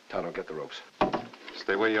 Tonto, get the ropes.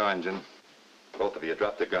 Stay where you are, Injun. Both of you,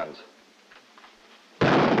 drop the guns.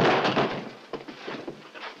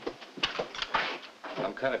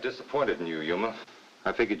 I'm kind of disappointed in you, Yuma.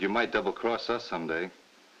 I figured you might double-cross us someday,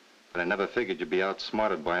 but I never figured you'd be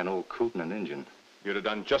outsmarted by an old coot and an Injun. You'd have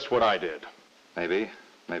done just what I did. Maybe,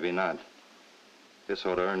 maybe not. This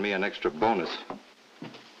ought to earn me an extra bonus.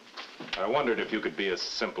 I wondered if you could be as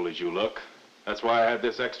simple as you look. That's why I had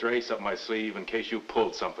this extra ace up my sleeve in case you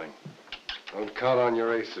pulled something. Don't count on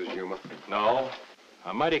your aces, Yuma. No,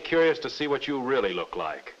 I'm mighty curious to see what you really look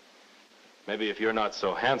like. Maybe if you're not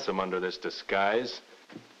so handsome under this disguise,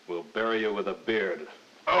 we'll bury you with a beard.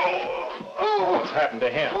 What's happened to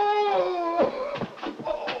him?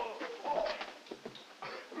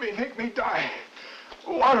 Me make me die.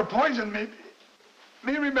 Water poisoned me.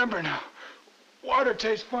 Me remember now. Water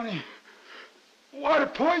tastes funny. Water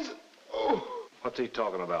poison. Oh. What's he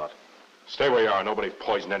talking about? Stay where you are. Nobody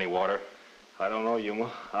poisoned any water. I don't know,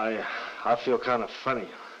 Yuma. I feel kind of funny.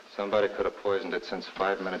 Somebody could have poisoned it since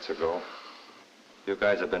 5 minutes ago. You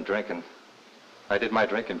guys have been drinking. I did my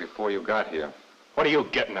drinking before you got here. What are you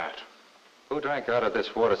getting at? Who drank out of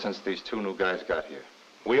this water since these two new guys got here?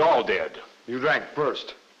 We all did. You drank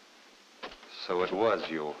first. So it was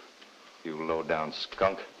you low-down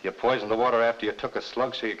skunk. You poisoned the water after you took a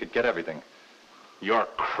slug so you could get everything. You're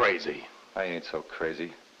crazy. I ain't so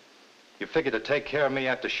crazy. You figured to take care of me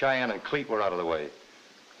after Cheyenne and Cleet were out of the way.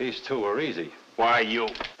 These two were easy. Why, you...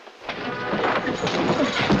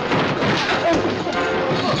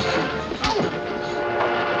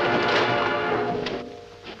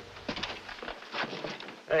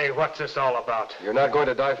 Hey, what's this all about? You're not going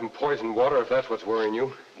to die from poisoned water if that's what's worrying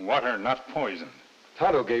you. Water, not poison.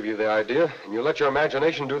 Tonto gave you the idea, and you let your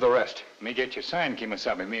imagination do the rest. Me get your sign, Kemo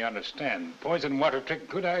Sabe. Me understand. Poison water trick,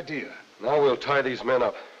 good idea. Now we'll tie these men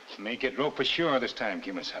up. Make it rope for sure this time,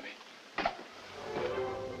 Kemo Sabe.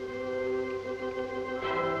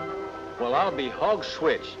 Well, I'll be hog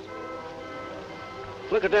switched.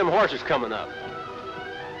 Look at them horses coming up.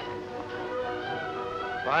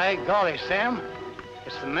 By golly, Sam.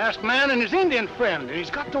 It's the masked man and his Indian friend, and he's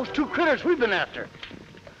got those two critters we've been after.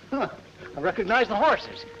 Huh. I recognize the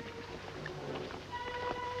horses.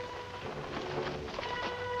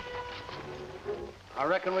 I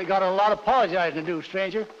reckon we got a lot of apologizing to do,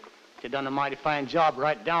 stranger. You done a mighty fine job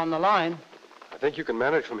right down the line. I think you can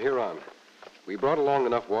manage from here on. We brought along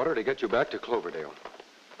enough water to get you back to Cloverdale.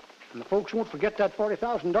 And the folks won't forget that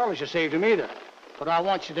 $40,000 you saved them either. But I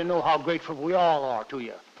want you to know how grateful we all are to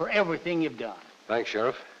you for everything you've done. Thanks,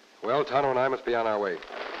 Sheriff. Well, Tonto and I must be on our way.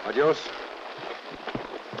 Adios.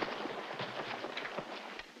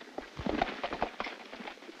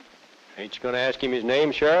 Ain't you gonna ask him his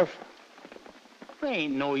name, Sheriff? There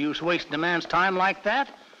ain't no use wasting a man's time like that.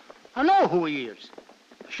 I know who he is.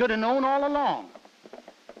 Should have known all along.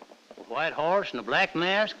 A white horse and a black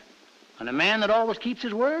mask, and a man that always keeps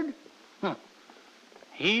his word? Huh.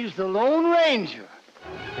 He's the Lone Ranger.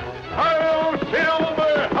 Hi-yo,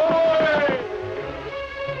 Silver! Ahoy!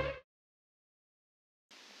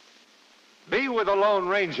 Be with the Lone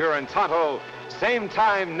Ranger and Tonto same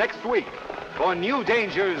time next week for new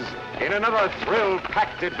dangers in another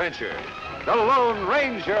thrill-packed adventure. The Lone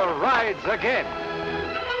Ranger rides again.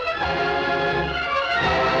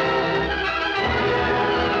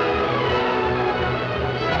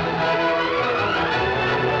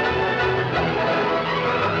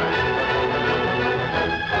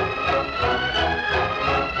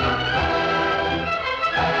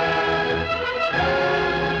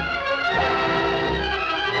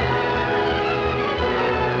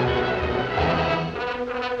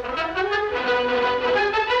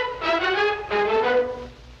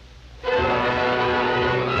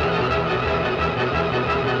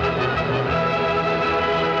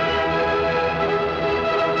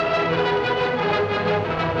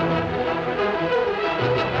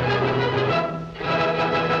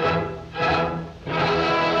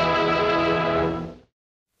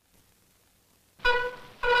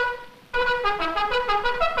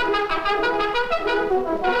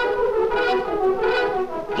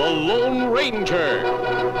 The Lone Ranger.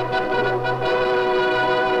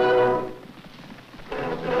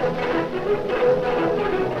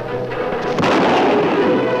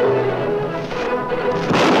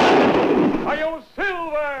 Hi-yo,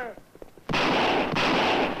 Silver!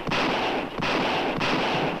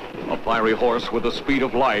 A fiery horse with the speed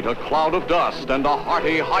of light, a cloud of dust, and a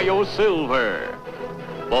hearty hi-yo Silver.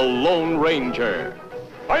 The Lone Ranger.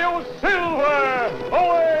 Hi-yo, Silver!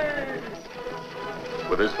 Away!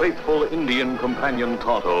 With his faithful Indian companion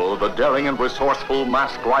Tonto, the daring and resourceful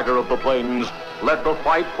masked rider of the plains led the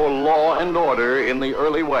fight for law and order in the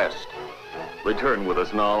early West. Return with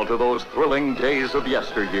us now to those thrilling days of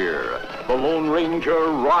yesteryear. The Lone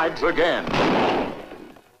Ranger rides again.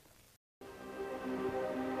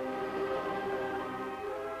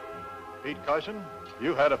 Pete Carson,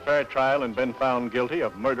 you had a fair trial and been found guilty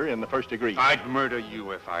of murder in the first degree. I'd murder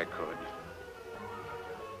you if I could.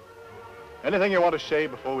 Anything you want to say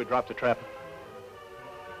before we drop the trap?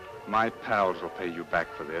 My pals will pay you back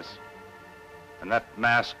for this. And that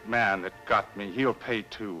masked man that got me, he'll pay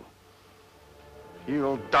too.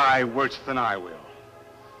 He'll die worse than I will.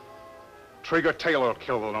 Trigger Taylor will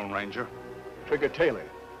kill the Lone Ranger. Trigger Taylor?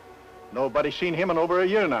 Nobody's seen him in over a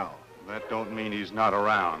year now. That don't mean he's not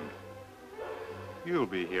around. You'll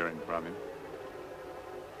be hearing from him.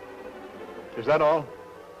 Is that all?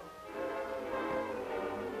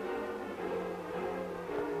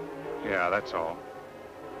 Yeah, that's all.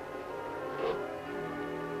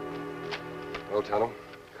 Well, Tonto,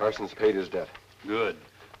 Carson's paid his debt. Good.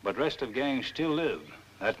 But rest of gang still live.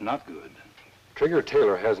 That's not good. Trigger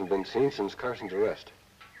Taylor hasn't been seen since Carson's arrest.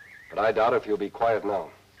 But I doubt if he'll be quiet now.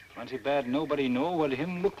 Plenty bad nobody know what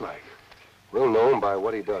him look like. We'll know him by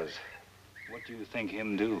what he does. What do you think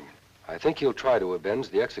him do? I think he'll try to avenge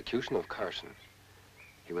the execution of Carson.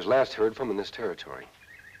 He was last heard from in this territory.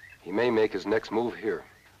 He may make his next move here.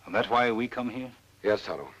 And that's why we come here? Yes,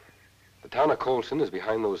 Tonto. The town of Colson is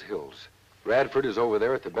behind those hills. Radford is over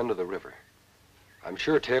there at the bend of the river. I'm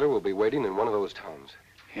sure Taylor will be waiting in one of those towns.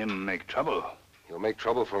 Him make trouble? He'll make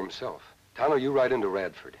trouble for himself. Tonto, you ride into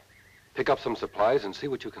Radford. Pick up some supplies and see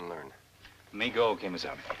what you can learn. Me go, Kemo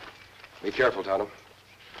Sabe. Be careful, Tonto.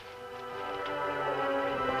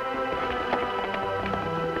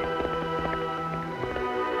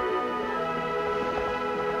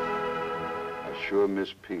 I sure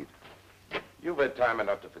miss Pete. You've had time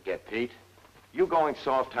enough to forget, Pete. You going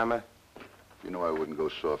soft, Hammer? You know I wouldn't go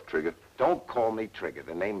soft, Trigger. Don't call me Trigger.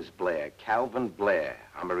 The name's Blair, Calvin Blair.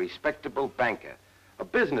 I'm a respectable banker, a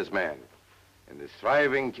businessman in this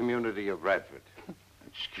thriving community of Radford.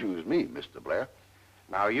 Excuse me, Mr. Blair.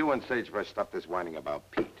 Now, you and Sagebrush stop this whining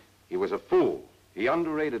about Pete. He was a fool. He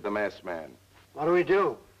underrated the masked man. What do we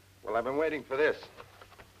do? Well, I've been waiting for this.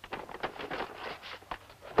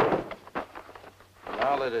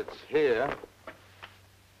 Now that it's here,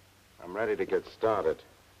 I'm ready to get started.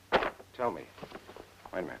 Tell me.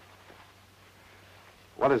 Wait a minute.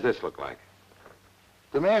 What does this look like?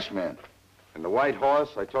 The masked man. And the white horse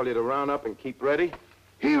I told you to round up and keep ready?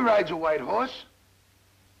 He rides a white horse.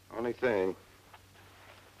 Only thing,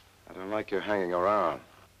 I don't like your hanging around.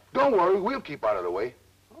 Don't worry, we'll keep out of the way.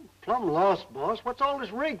 I'm plumb lost, boss. What's all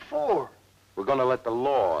this rig for? We're going to let the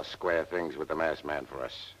law square things with the masked man for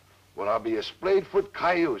us. Well, I'll be a splayed-foot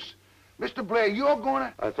cayuse. Mr. Blair, you're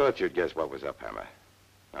gonna... I thought you'd guess what was up, Hammer.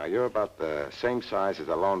 Now, you're about the same size as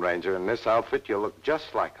the Lone Ranger. In this outfit, you'll look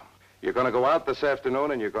just like him. You're going to go out this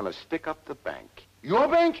afternoon and you're going to stick up the bank. Your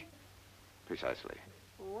bank? Precisely.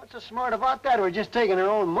 What's so smart about that? We're just taking our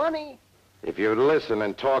own money. If you'd listen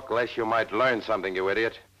and talk less, you might learn something, you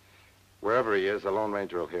idiot. Wherever he is, the Lone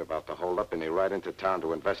Ranger will hear about the holdup and he'll ride into town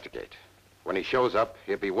to investigate. When he shows up,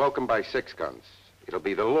 he'll be welcomed by 6 guns. It'll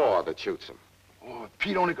be the law that shoots him. Oh, if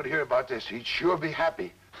Pete only could hear about this, he'd sure be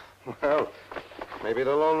happy. Well, maybe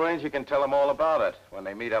the Lone Ranger can tell him all about it when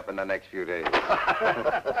they meet up in the next few days.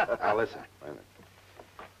 Now, listen. Wait a minute.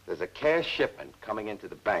 There's a cash shipment coming into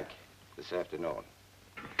the bank this afternoon.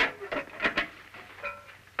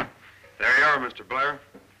 There you are, Mr. Blair.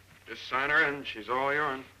 Just sign her in. She's all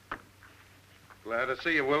yours. Glad to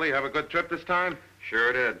see you, Willie. Have a good trip this time?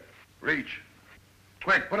 Sure did. Reach.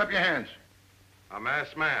 Quick, put up your hands. A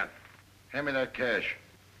masked man. Hand me that cash.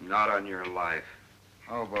 Not on your life.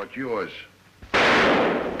 How about yours?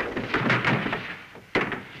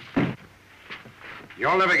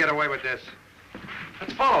 You'll never get away with this.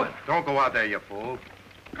 Let's follow him. Don't go out there, you fool.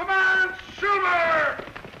 Come on, Silver!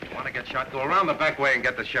 You want to get shot? Go around the back way and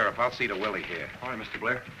get the sheriff. I'll see to Willie here. All right, Mr.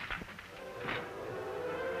 Blair.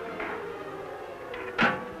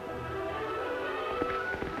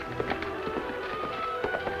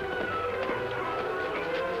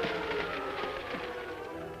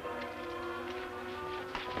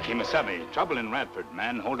 Kemo Sabe, trouble in Radford.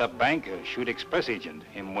 Man hold up bank, shoot express agent.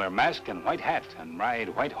 Him wear mask and white hat and ride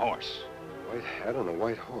white horse. White hat on a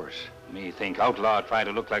white horse. Me think outlaw try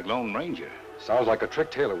to look like Lone Ranger. Sounds like a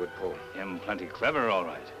trick Taylor would pull. Him plenty clever, all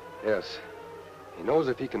right. Yes. He knows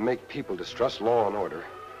if he can make people distrust law and order,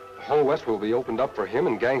 the whole West will be opened up for him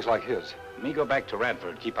and gangs like his. Me go back to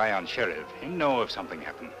Radford, keep eye on sheriff. Him know if something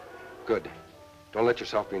happen. Good. Don't let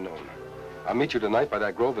yourself be known. I'll meet you tonight by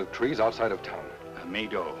that grove of trees outside of town.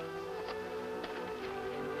 Amigo.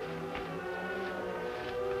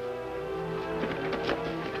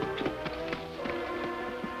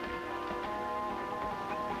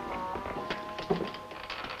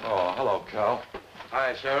 Oh, hello, Cal.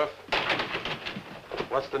 Hi, Sheriff.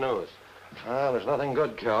 What's the news? There's nothing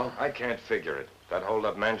good, Cal. I can't figure it. That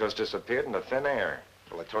hold-up man just disappeared into thin air.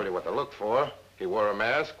 Well, I told you what to look for. He wore a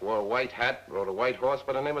mask, wore a white hat, rode a white horse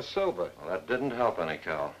by the name of Silver. Well, that didn't help any,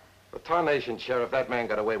 Cal. The tarnation, Sheriff, that man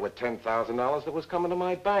got away with $10,000 that was coming to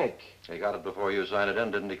my bank. He got it before you signed it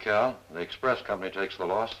in, didn't he, Cal? The express company takes the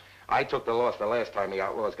loss. I took the loss the last time the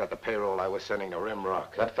Outlaws got the payroll I was sending to Rim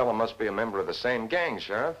Rock. That fellow must be a member of the same gang,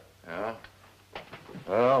 Sheriff. Yeah?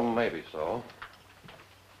 Well, maybe so.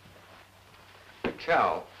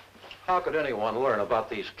 Cal, how could anyone learn about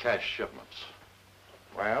these cash shipments?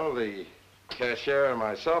 Well, the cashier and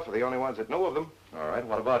myself are the only ones that knew of them. All right,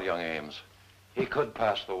 what about young Ames? He could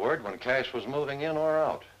pass the word when cash was moving in or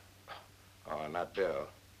out. Oh, not Bill.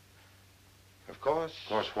 Of course. Of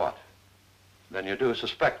course what? Then you do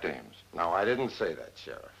suspect Ames. No, I didn't say that,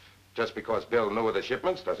 Sheriff. Just because Bill knew of the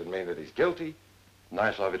shipments doesn't mean that he's guilty.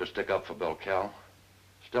 Nice of you to stick up for Bill, Cal.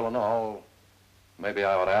 Still in all, maybe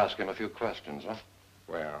I ought to ask him a few questions, huh?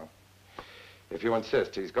 Well, if you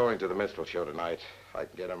insist, he's going to the minstrel show tonight. I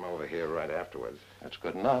can get him over here right afterwards. That's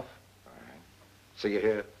good enough. All right. See you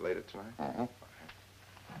here later tonight? Mm-hmm.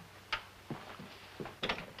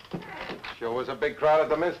 Sure was a big crowd at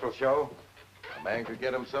the minstrel show. A man could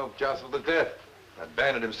get himself jostled to death. That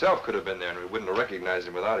bandit himself could have been there, and we wouldn't have recognized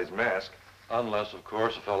him without his mask. Unless, of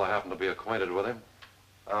course, a fellow happened to be acquainted with him.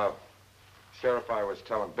 Sheriff, I was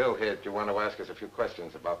telling Bill here that you want to ask us a few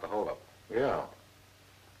questions about the holdup. Yeah.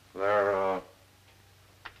 There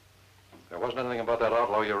wasn't anything about that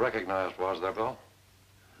outlaw you recognized, was there, Bill?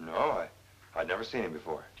 No, I'd never seen him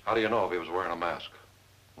before. How do you know if he was wearing a mask?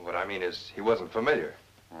 What I mean is, he wasn't familiar.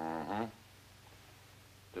 Mm-hmm.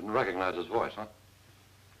 Didn't recognize his voice, huh?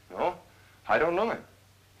 No, I don't know him.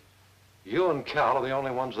 You and Cal are the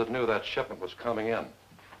only ones that knew that shipment was coming in.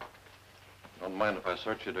 Don't mind if I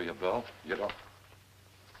search you, do you, Bill? You don't?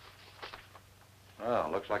 Well,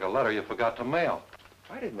 looks like a letter you forgot to mail.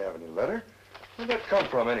 I didn't have any letter. Where'd that come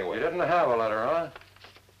from, anyway? You didn't have a letter, huh?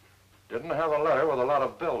 Didn't have a letter with a lot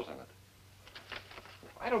of bills in it.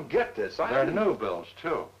 I don't get this. They're new bills,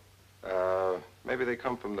 too. Maybe they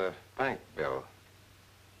come from the bank, Bill.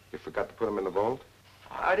 You forgot to put them in the vault?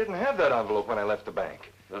 I didn't have that envelope when I left the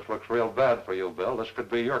bank. This looks real bad for you, Bill. This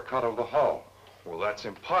could be your cut of the haul. Well, that's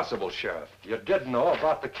impossible, Sheriff. You did know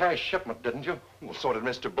about the cash shipment, didn't you? Well, so did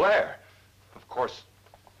Mr. Blair. Of course,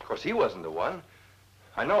 he wasn't the one.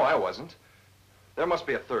 I know I wasn't. There must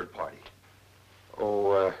be a third party.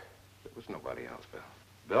 Oh, there was nobody else, Bill.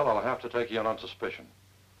 Bill, I'll have to take you in on suspicion.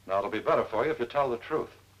 Now, it'll be better for you if you tell the truth.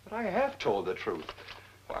 But I have told the truth.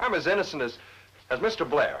 Well, I'm as innocent as Mr.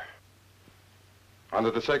 Blair. Under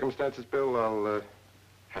the circumstances, Bill, I'll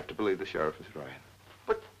have to believe the sheriff is right.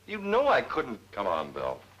 But you know I couldn't... Come on,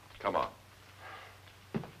 Bill. Come on.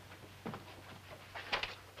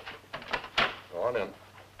 Go on in.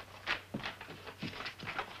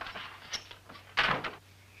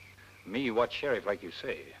 Me watch sheriff like you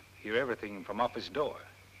say. Hear everything from off his door.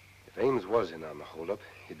 If Ames was in on the holdup,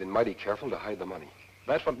 he'd been mighty careful to hide the money.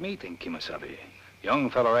 That's what me think, Kemo Sabe. Young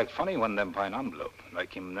feller act funny when them find envelope,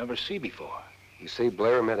 like him never see before. You say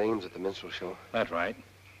Blair met Ames at the minstrel show? That right.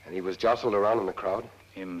 And he was jostled around in the crowd?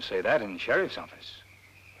 Him say that in sheriff's office.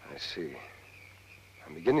 I see.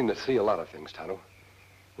 I'm beginning to see a lot of things, Tonto.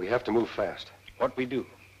 We have to move fast. What we do?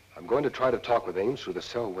 I'm going to try to talk with Ames through the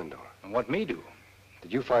cell window. And what me do?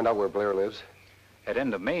 Did you find out where Blair lives? At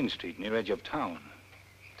end of Main Street, near edge of town.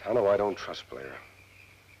 Tonto, I don't trust Blair.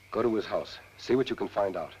 Go to his house. See what you can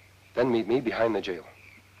find out. Then meet me behind the jail.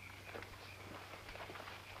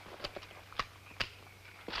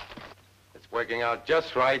 It's working out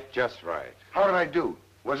just right, just right. How did I do?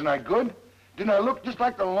 Wasn't I good? Didn't I look just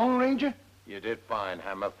like the Lone Ranger? You did fine,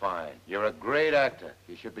 Hammer, fine. You're a great actor.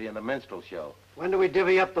 You should be in the minstrel show. When do we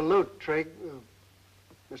divvy up the loot, Trig?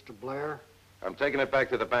 Mr. Blair? I'm taking it back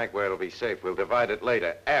to the bank where it'll be safe. We'll divide it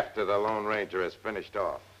later, after the Lone Ranger is finished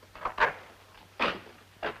off.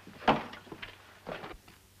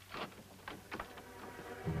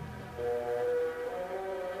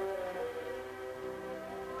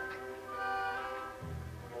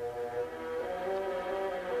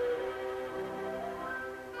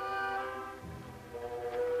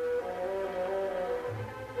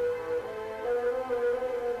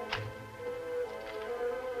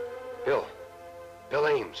 Bill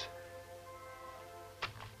Ames.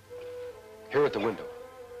 Here at the window.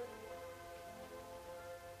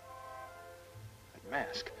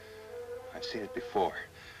 mask. I've seen it before.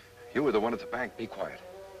 You were the one at the bank. Be quiet.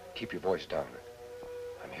 Keep your voice down.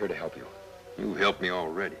 I'm here to help you. You helped me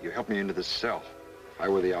already. You helped me into this cell. If I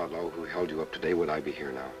were the outlaw who held you up today, would I be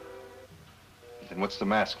here now? Then what's the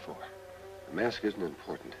mask for? The mask isn't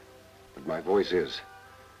important, but my voice is.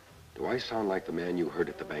 Do I sound like the man you heard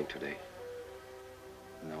at the bank today?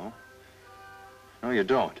 No. No, you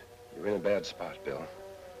don't. You're in a bad spot, Bill.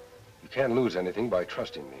 You can't lose anything by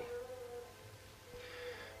trusting me.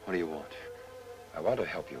 What do you want? I want to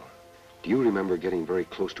help you. Do you remember getting very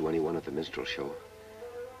close to anyone at the minstrel show?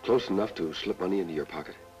 Close enough to slip money into your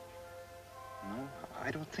pocket? No, I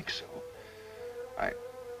don't think so.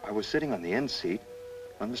 I was sitting on the end seat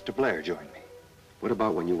when Mr. Blair joined me. What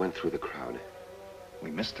about when you went through the crowd? We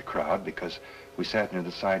missed the crowd because we sat near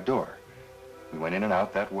the side door. We went in and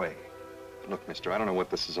out that way. Look, mister, I don't know what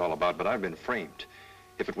this is all about, but I've been framed.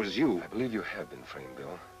 If it was you... I believe you have been framed,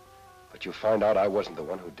 Bill. But you'll find out I wasn't the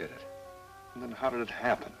one who did it. And then how did it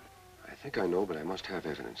happen? I think I know, but I must have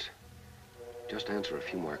evidence. Just answer a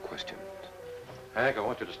few more questions. Hank, I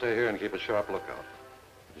want you to stay here and keep a sharp lookout.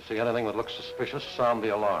 If you see anything that looks suspicious, sound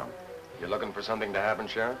the alarm. You looking for something to happen,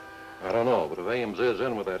 Sheriff? I don't know, but if Ames is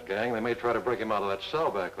in with that gang, they may try to break him out of that cell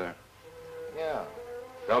back there. Yeah.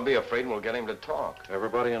 They'll be afraid we'll get him to talk.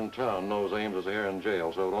 Everybody in town knows Ames is here in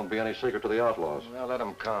jail, so it won't be any secret to the outlaws. Well, let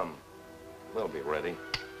them come. We'll be ready.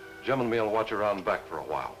 Jim and me will watch around back for a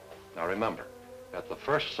while. Now remember, at the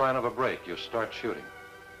first sign of a break, you start shooting.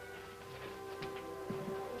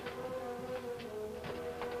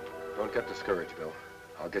 Don't get discouraged, Bill.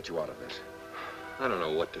 I'll get you out of this. I don't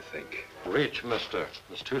know what to think. Reach, mister.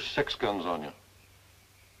 There's 2 6-guns on you.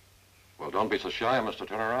 Well, don't be so shy, mister.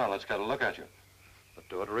 Turn around. Let's get a look at you. But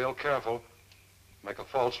do it real careful. Make a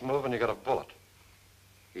false move and you get a bullet.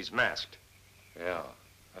 He's masked. Yeah,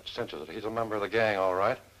 that cinches it. He's a member of the gang, all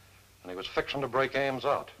right. And he was fixing to break Ames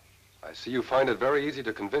out. I see you find it very easy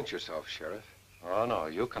to convince yourself, Sheriff. Oh, no,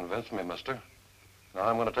 you convinced me, mister. Now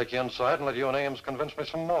I'm going to take you inside and let you and Ames convince me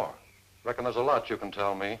some more. Reckon there's a lot you can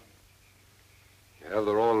tell me. You have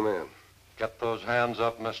the wrong man. Get those hands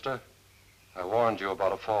up, mister. I warned you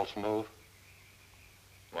about a false move.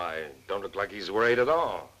 Why, don't look like he's worried at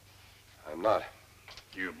all. I'm not.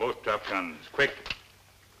 You both drop guns, quick.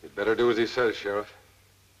 You'd better do as he says, Sheriff.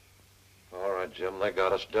 All right, Jim, they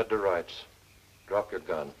got us dead to rights. Drop your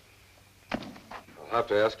gun. I'll have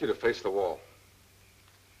to ask you to face the wall.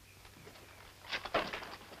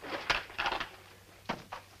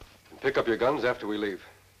 And pick up your guns after we leave.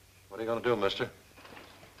 What are you going to do, mister?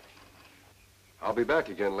 I'll be back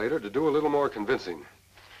again later to do a little more convincing.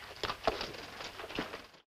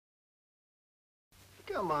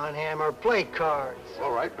 Come on, Hammer, play cards.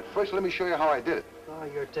 All right, but first let me show you how I did it. Oh,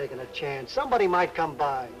 you're taking a chance. Somebody might come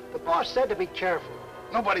by. The boss said to be careful.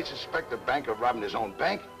 Nobody suspect a banker robbing his own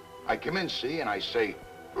bank. I come in, see, and I say,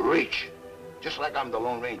 reach. Just like I'm the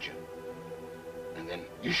Lone Ranger. And then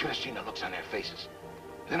you should have seen the looks on their faces.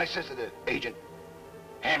 Then I says to the agent,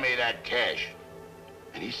 hand me that cash.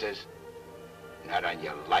 And he says, not on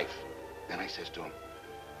your life. Then I says to him,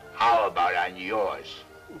 how about on yours?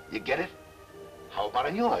 You get it? How about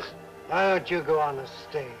on yours? Why don't you go on the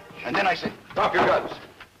stage? And then I said, drop your guns.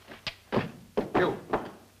 You.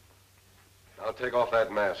 Now take off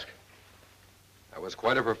that mask. That was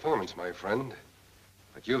quite a performance, my friend.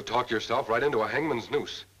 But you've talked yourself right into a hangman's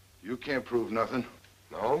noose. You can't prove nothing.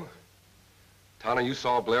 No? Tonto, you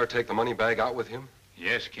saw Blair take the money bag out with him?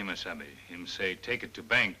 Yes, Kemo Sabe. Him say take it to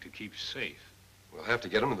bank to keep safe. We'll have to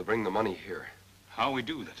get him to bring the money here. How we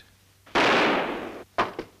do that?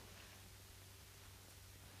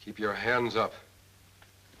 Keep your hands up.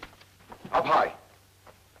 Up high.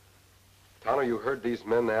 Tonto, you heard these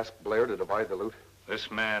men ask Blair to divide the loot? This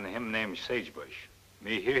man, him named Sagebrush.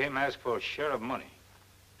 Me hear him ask for a share of money.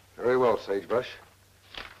 Very well, Sagebrush.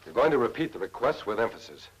 You're going to repeat the request with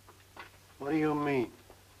emphasis. What do you mean?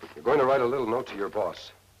 You're going to write a little note to your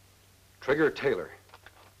boss. Trigger Taylor,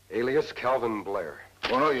 alias Calvin Blair.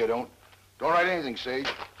 Oh, no, you don't. Don't write anything, Sage.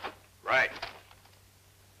 Right.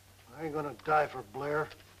 I ain't gonna die for Blair.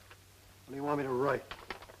 What do you want me to write?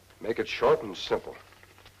 Make it short and simple.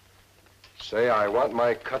 Say, I want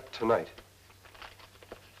my cut tonight.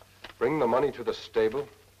 Bring the money to the stable,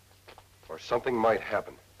 or something might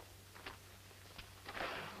happen.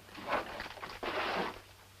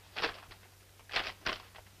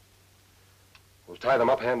 We'll tie them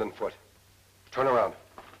up hand and foot. Turn around.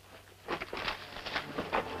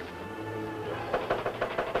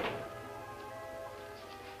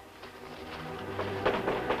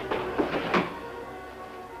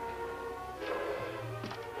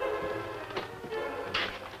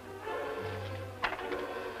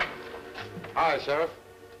 Hi, Sheriff.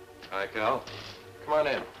 Hi, Cal. Come on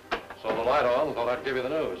in. Saw the light on, thought I'd give you the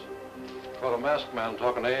news. Caught a masked man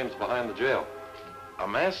talking to Ames behind the jail. A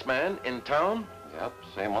masked man in town? Yep,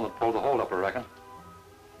 same one that pulled the holdup, I reckon.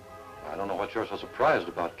 I don't know what you're so surprised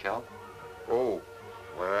about, Cal. Oh,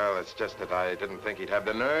 well, it's just that I didn't think he'd have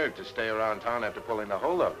the nerve to stay around town after pulling the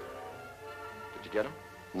holdup. Did you get him?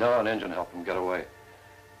 No, an engine helped him get away.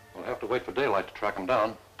 We'll have to wait for daylight to track him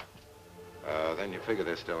down. Then you figure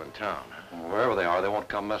they're still in town. And wherever they are, they won't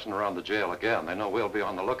come messing around the jail again. They know we'll be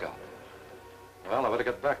on the lookout. Well, I better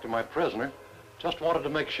get back to my prisoner. Just wanted to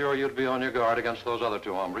make sure you'd be on your guard against those other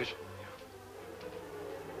two hombres.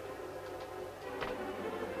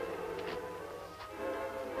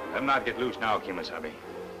 Let them not get loose now, Kemo Sabe.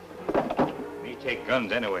 Me take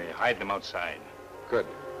guns anyway. Hide them outside. Good.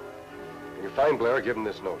 When you find Blair, give him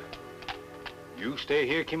this note. You stay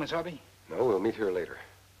here, Kemo Sabe? No, we'll meet here later.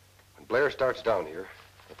 When Blair starts down here,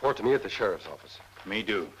 report to me at the sheriff's office. Me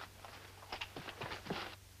do.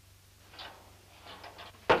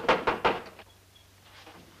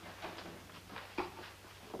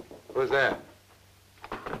 Who's that?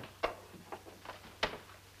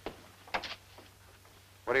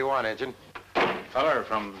 What do you want, Agent? Feller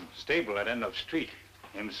from stable at end of street.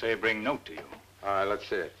 Him say bring note to you. All right, let's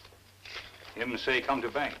see it. Him say come to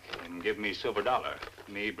bank and give me silver dollar.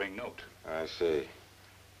 Me bring note. I see.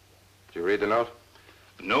 Did you read the note?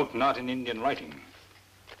 Note not in Indian writing.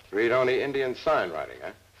 Read only Indian sign writing,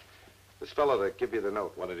 huh? This fellow that give you the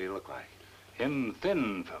note, what did he look like? Him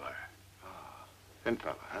thin feller. Thin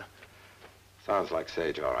fella, huh? Sounds like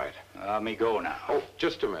Sage, all right. Me go now. Oh,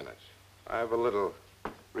 just a minute. I have a little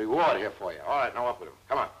reward here for you. All right, now up with him.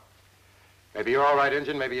 Come on. Maybe you're all right,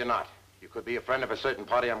 Injun, maybe you're not. You could be a friend of a certain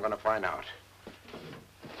party. I'm going to find out.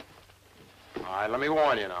 All right, let me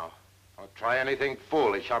warn you now. Don't try anything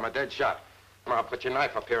foolish. I'm a dead shot. Come on, put your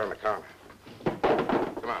knife up here on the counter.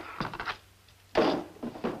 Come on.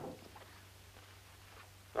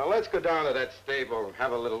 Now, let's go down to that stable and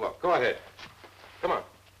have a little look. Go ahead. Come on.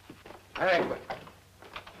 Hey,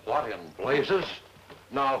 what in blazes?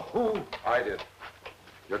 Now, who? I did.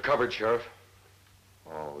 You're covered, Sheriff.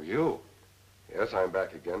 Oh, you? Yes, I'm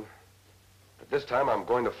back again. But this time I'm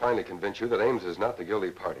going to finally convince you that Ames is not the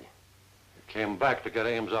guilty party. You came back to get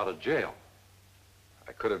Ames out of jail.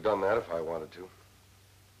 I could have done that if I wanted to.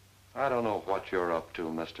 I don't know what you're up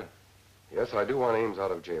to, mister. Yes, I do want Ames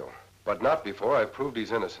out of jail. But not before I've proved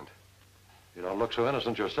he's innocent. You don't look so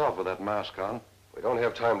innocent yourself with that mask on. We don't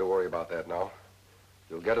have time to worry about that now.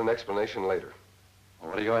 You'll get an explanation later. Well,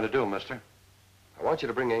 what are you going to do, mister? I want you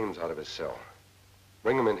to bring Ames out of his cell.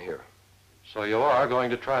 Bring him in here. So you are going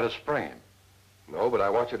to try to spring him? No, but I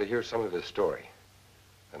want you to hear some of his story.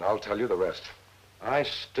 And I'll tell you the rest. I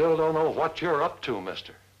still don't know what you're up to,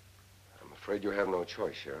 mister. I'm afraid you have no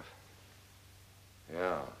choice, Sheriff.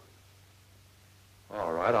 Yeah.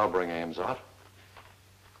 All right, I'll bring Ames out.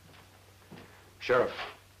 Sheriff,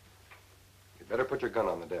 you'd better put your gun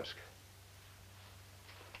on the desk.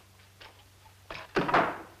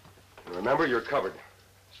 And remember, you're covered,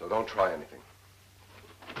 so don't try anything.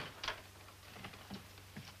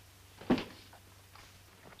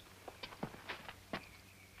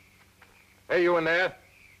 Hey, you in there?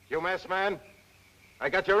 You masked man? I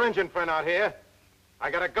got your engine friend out here.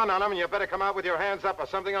 I got a gun on him, and you better come out with your hands up or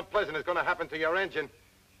something unpleasant is going to happen to your engine.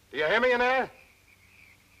 Do you hear me in there?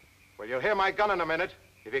 Well, you'll hear my gun in a minute.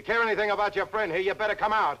 If you care anything about your friend here, you better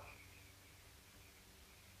come out.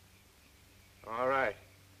 All right.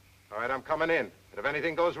 All right, I'm coming in. And if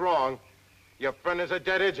anything goes wrong, your friend is a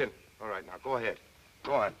dead engine. All right, now, go ahead.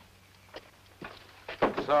 Go on.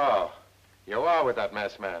 So, you are with that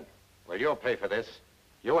masked man. Well, you'll pay for this.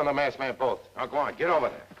 You and the masked man both. Now, go on, get over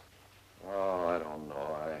there. Oh, I don't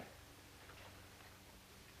know.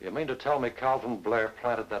 You mean to tell me Calvin Blair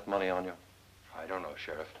planted that money on you? I don't know,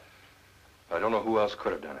 Sheriff. I don't know who else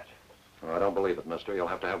could have done it. Well, I don't believe it, mister. You'll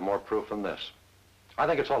have to have more proof than this. I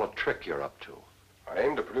think it's all a trick you're up to. I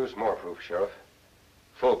aim to produce more proof, Sheriff.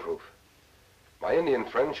 Full proof. My Indian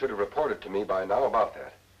friend should have reported to me by now about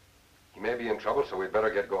that. He may be in trouble, so we'd better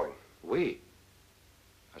get going. We?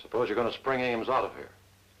 I suppose you're going to spring Ames out of here.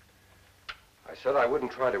 I said I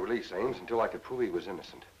wouldn't try to release Ames until I could prove he was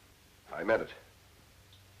innocent. I meant it.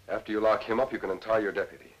 After you lock him up, you can untie your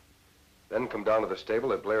deputy. Then come down to the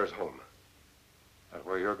stable at Blair's home. That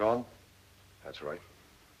where you're going? That's right.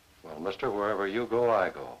 Well, mister, wherever you go, I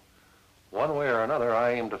go. One way or another,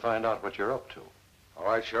 I aim to find out what you're up to. All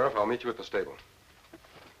right, Sheriff, I'll meet you at the stable.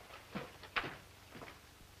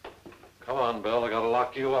 Come on, Bill. I gotta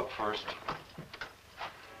lock you up first.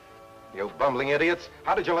 You bumbling idiots.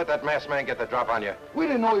 How did you let that masked man get the drop on you? We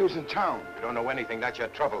didn't know he was in town. You don't know anything. That's your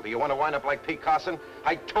trouble. Do you want to wind up like Pete Carson?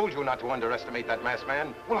 I told you not to underestimate that masked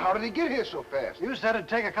man. Well, how did he get here so fast? You said it'd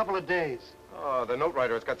take a couple of days. Oh, the note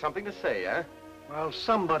writer has got something to say, huh? Well,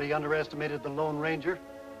 somebody underestimated the Lone Ranger.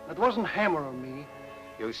 It wasn't Hammer or me.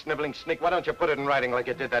 You sniveling sneak, why don't you put it in writing like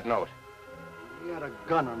you did that note? He had a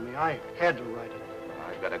gun on me. I had to write it.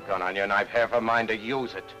 I've got a gun on you, and I've half a mind to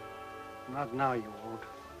use it. Not now, you won't.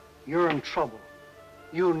 You're in trouble.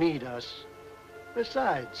 You need us.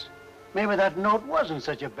 Besides, maybe that note wasn't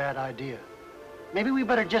such a bad idea. Maybe we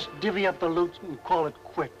better just divvy up the loot and call it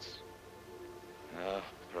quits.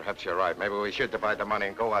 Perhaps you're right. Maybe we should divide the money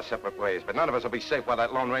and go our separate ways. But none of us will be safe while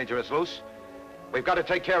that Lone Ranger is loose. We've got to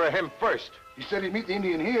take care of him first. He said he'd meet the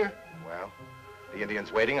Indian here. Well, the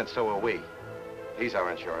Indian's waiting, and so are we. He's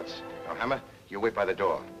our insurance. Now, Hammer, you wait by the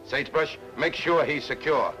door. Sagebrush, make sure he's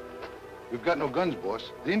secure. We've got no guns, boss.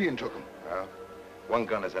 The Indian took them. Well, one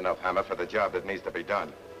gun is enough, Hammer, for the job that needs to be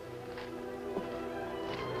done.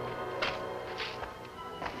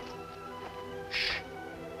 Shh.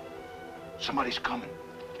 Somebody's coming.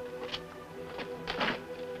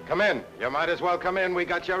 Come in. You might as well come in. We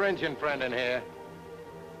got your Indian friend in here.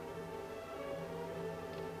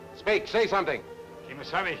 Speak. Say something. Kemo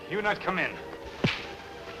Sabe, you not come in.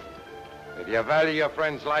 If you value your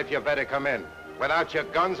friend's life, you better come in. Without your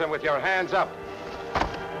guns and with your hands up.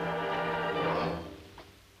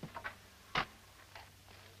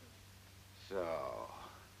 So,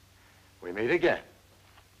 we meet again.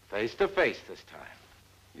 Face to face this time.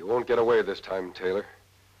 You won't get away this time, Taylor.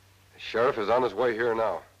 The sheriff is on his way here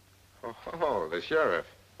now. Oh, the sheriff.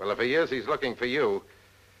 Well, if he is, he's looking for you.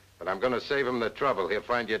 But I'm going to save him the trouble. He'll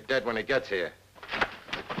find you dead when he gets here.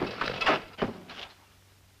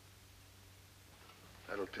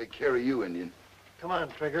 That'll take care of you, Indian. Come on,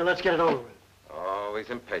 Trigger, let's get it over with. Always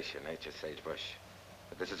impatient, ain't you, Sagebrush?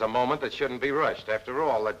 But this is a moment that shouldn't be rushed. After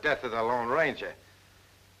all, the death of the Lone Ranger.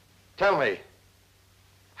 Tell me,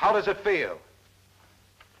 how does it feel?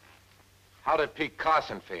 How did Pete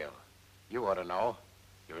Carson feel? You ought to know.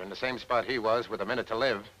 You're in the same spot he was with a minute to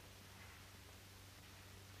live.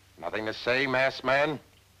 Nothing to say, masked man?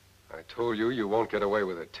 I told you, you won't get away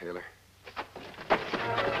with it, Taylor.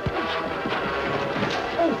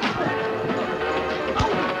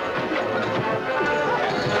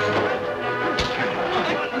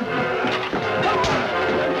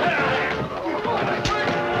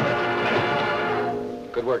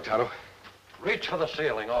 Good work, Tonto. Reach for the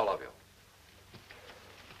ceiling, all of you.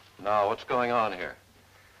 Now, what's going on here?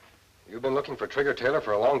 You've been looking for Trigger Taylor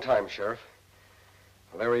for a long time, Sheriff.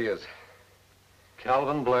 Well, there he is.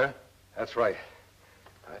 Calvin Blair? That's right.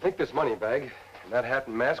 I think this money bag and that hat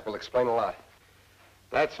and mask will explain a lot.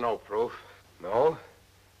 That's no proof. No,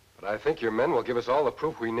 but I think your men will give us all the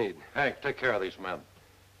proof we need. Hank, take care of these men.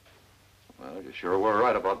 Well, you sure were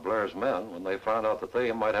right about Blair's men. When they found out that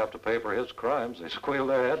they might have to pay for his crimes, they squealed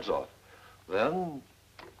their heads off. Then,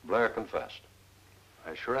 Blair confessed.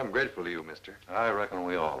 I sure am grateful to you, mister. I reckon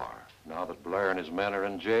we all are. Now that Blair and his men are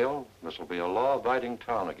in jail, this will be a law-abiding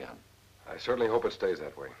town again. I certainly hope it stays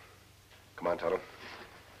that way. Come on, Tonto.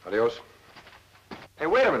 Adios. Hey,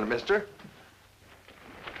 wait a minute, mister.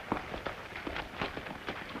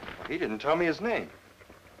 He didn't tell me his name.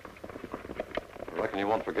 I reckon you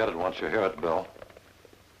won't forget it once you hear it, Bill.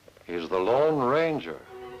 He's the Lone Ranger.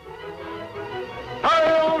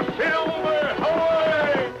 Hail, Silver,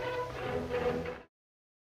 away!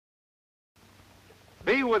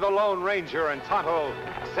 Be with the Lone Ranger and Tonto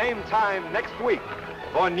same time next week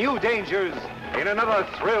for new dangers in another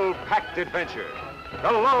thrill-packed adventure.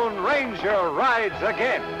 The Lone Ranger rides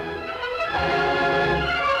again.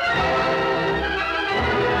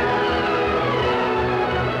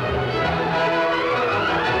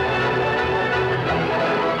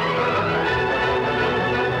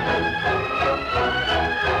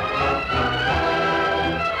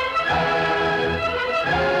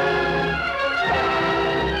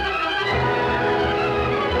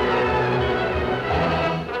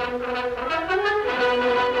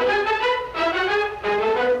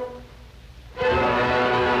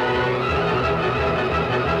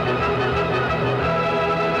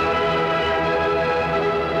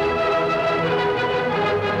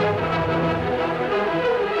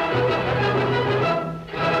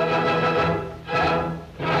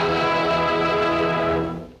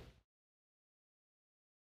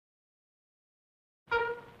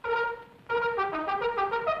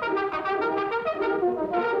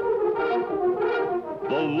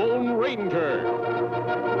 The Lone Ranger.